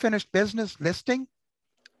 Unfinished business listing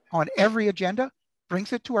on every agenda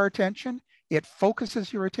brings it to our attention. It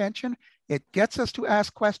focuses your attention. It gets us to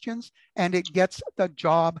ask questions, and it gets the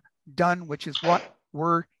job done, which is what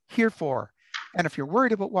we're here for. And if you're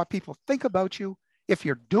worried about what people think about you, if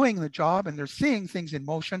you're doing the job and they're seeing things in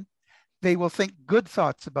motion, they will think good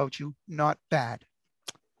thoughts about you, not bad.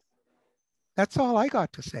 That's all I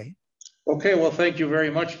got to say. Okay, well, thank you very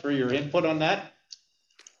much for your input on that.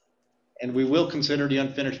 And we will consider the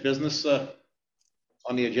unfinished business on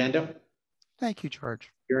the agenda. Thank you,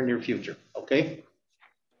 George. Here in your future, okay?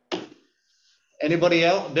 Anybody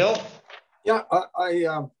else? Bill? Yeah,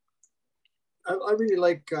 I really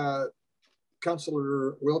like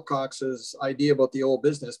Councillor Wilcox's idea about the old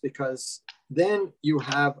business, because then you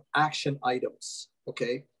have action items,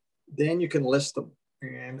 okay? Then you can list them.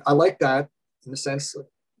 And I like that in the sense that,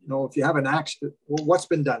 you know, if you have an action, well, what's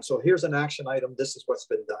been done? So here's an action item. This is what's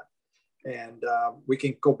been done. And we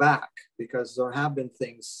can go back, because there have been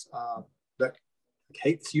things that, I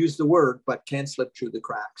hate to use the word, but can slip through the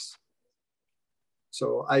cracks.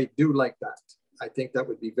 So I do like that. I think that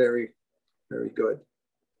would be very, very good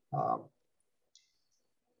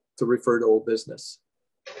to refer to old business.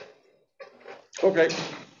 Okay.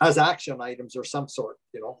 As action items or some sort,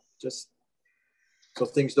 you know, just so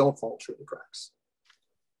things don't fall through the cracks.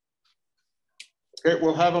 Okay,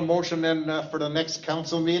 we'll have a motion then for the next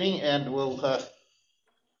council meeting, and we'll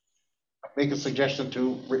make a suggestion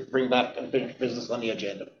to bring back unfinished business on the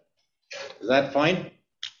agenda. Is that fine?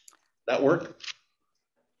 That work?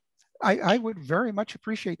 I would very much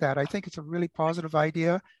appreciate that. I think it's a really positive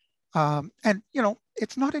idea. And, you know,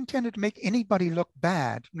 it's not intended to make anybody look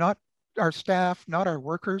bad, not our staff, not our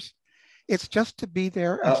workers. It's just to be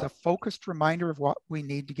there as a focused reminder of what we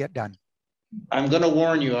need to get done. I'm going to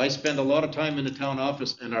warn you, I spend a lot of time in the town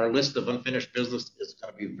office, and our list of unfinished business is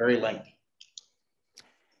going to be very lengthy.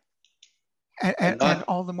 And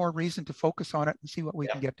all the more reason to focus on it and see what we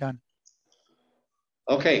can get done.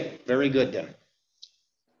 Okay, very good then.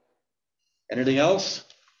 Anything else?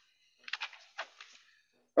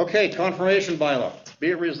 Okay, confirmation bylaw. Be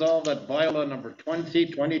it resolved that bylaw number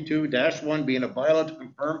 2022-1 being a bylaw to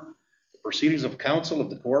confirm the proceedings of council of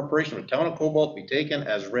the corporation of the town of Cobalt be taken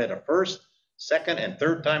as read a first, second, and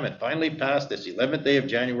third time and finally passed this 11th day of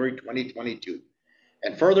January 2022.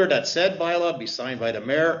 And further, that said bylaw be signed by the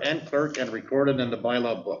mayor and clerk and recorded in the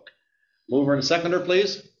bylaw book. Mover and seconder,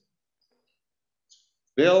 please.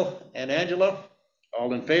 Bill and Angela,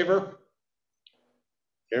 all in favor?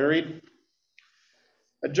 Carried.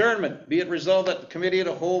 Adjournment. Be it resolved that the committee of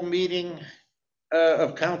the whole meeting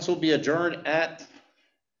of council be adjourned at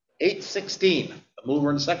 8:16. A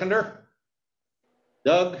mover and seconder.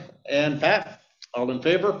 Doug and Pat, all in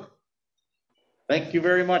favor? Thank you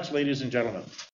very much, ladies and gentlemen.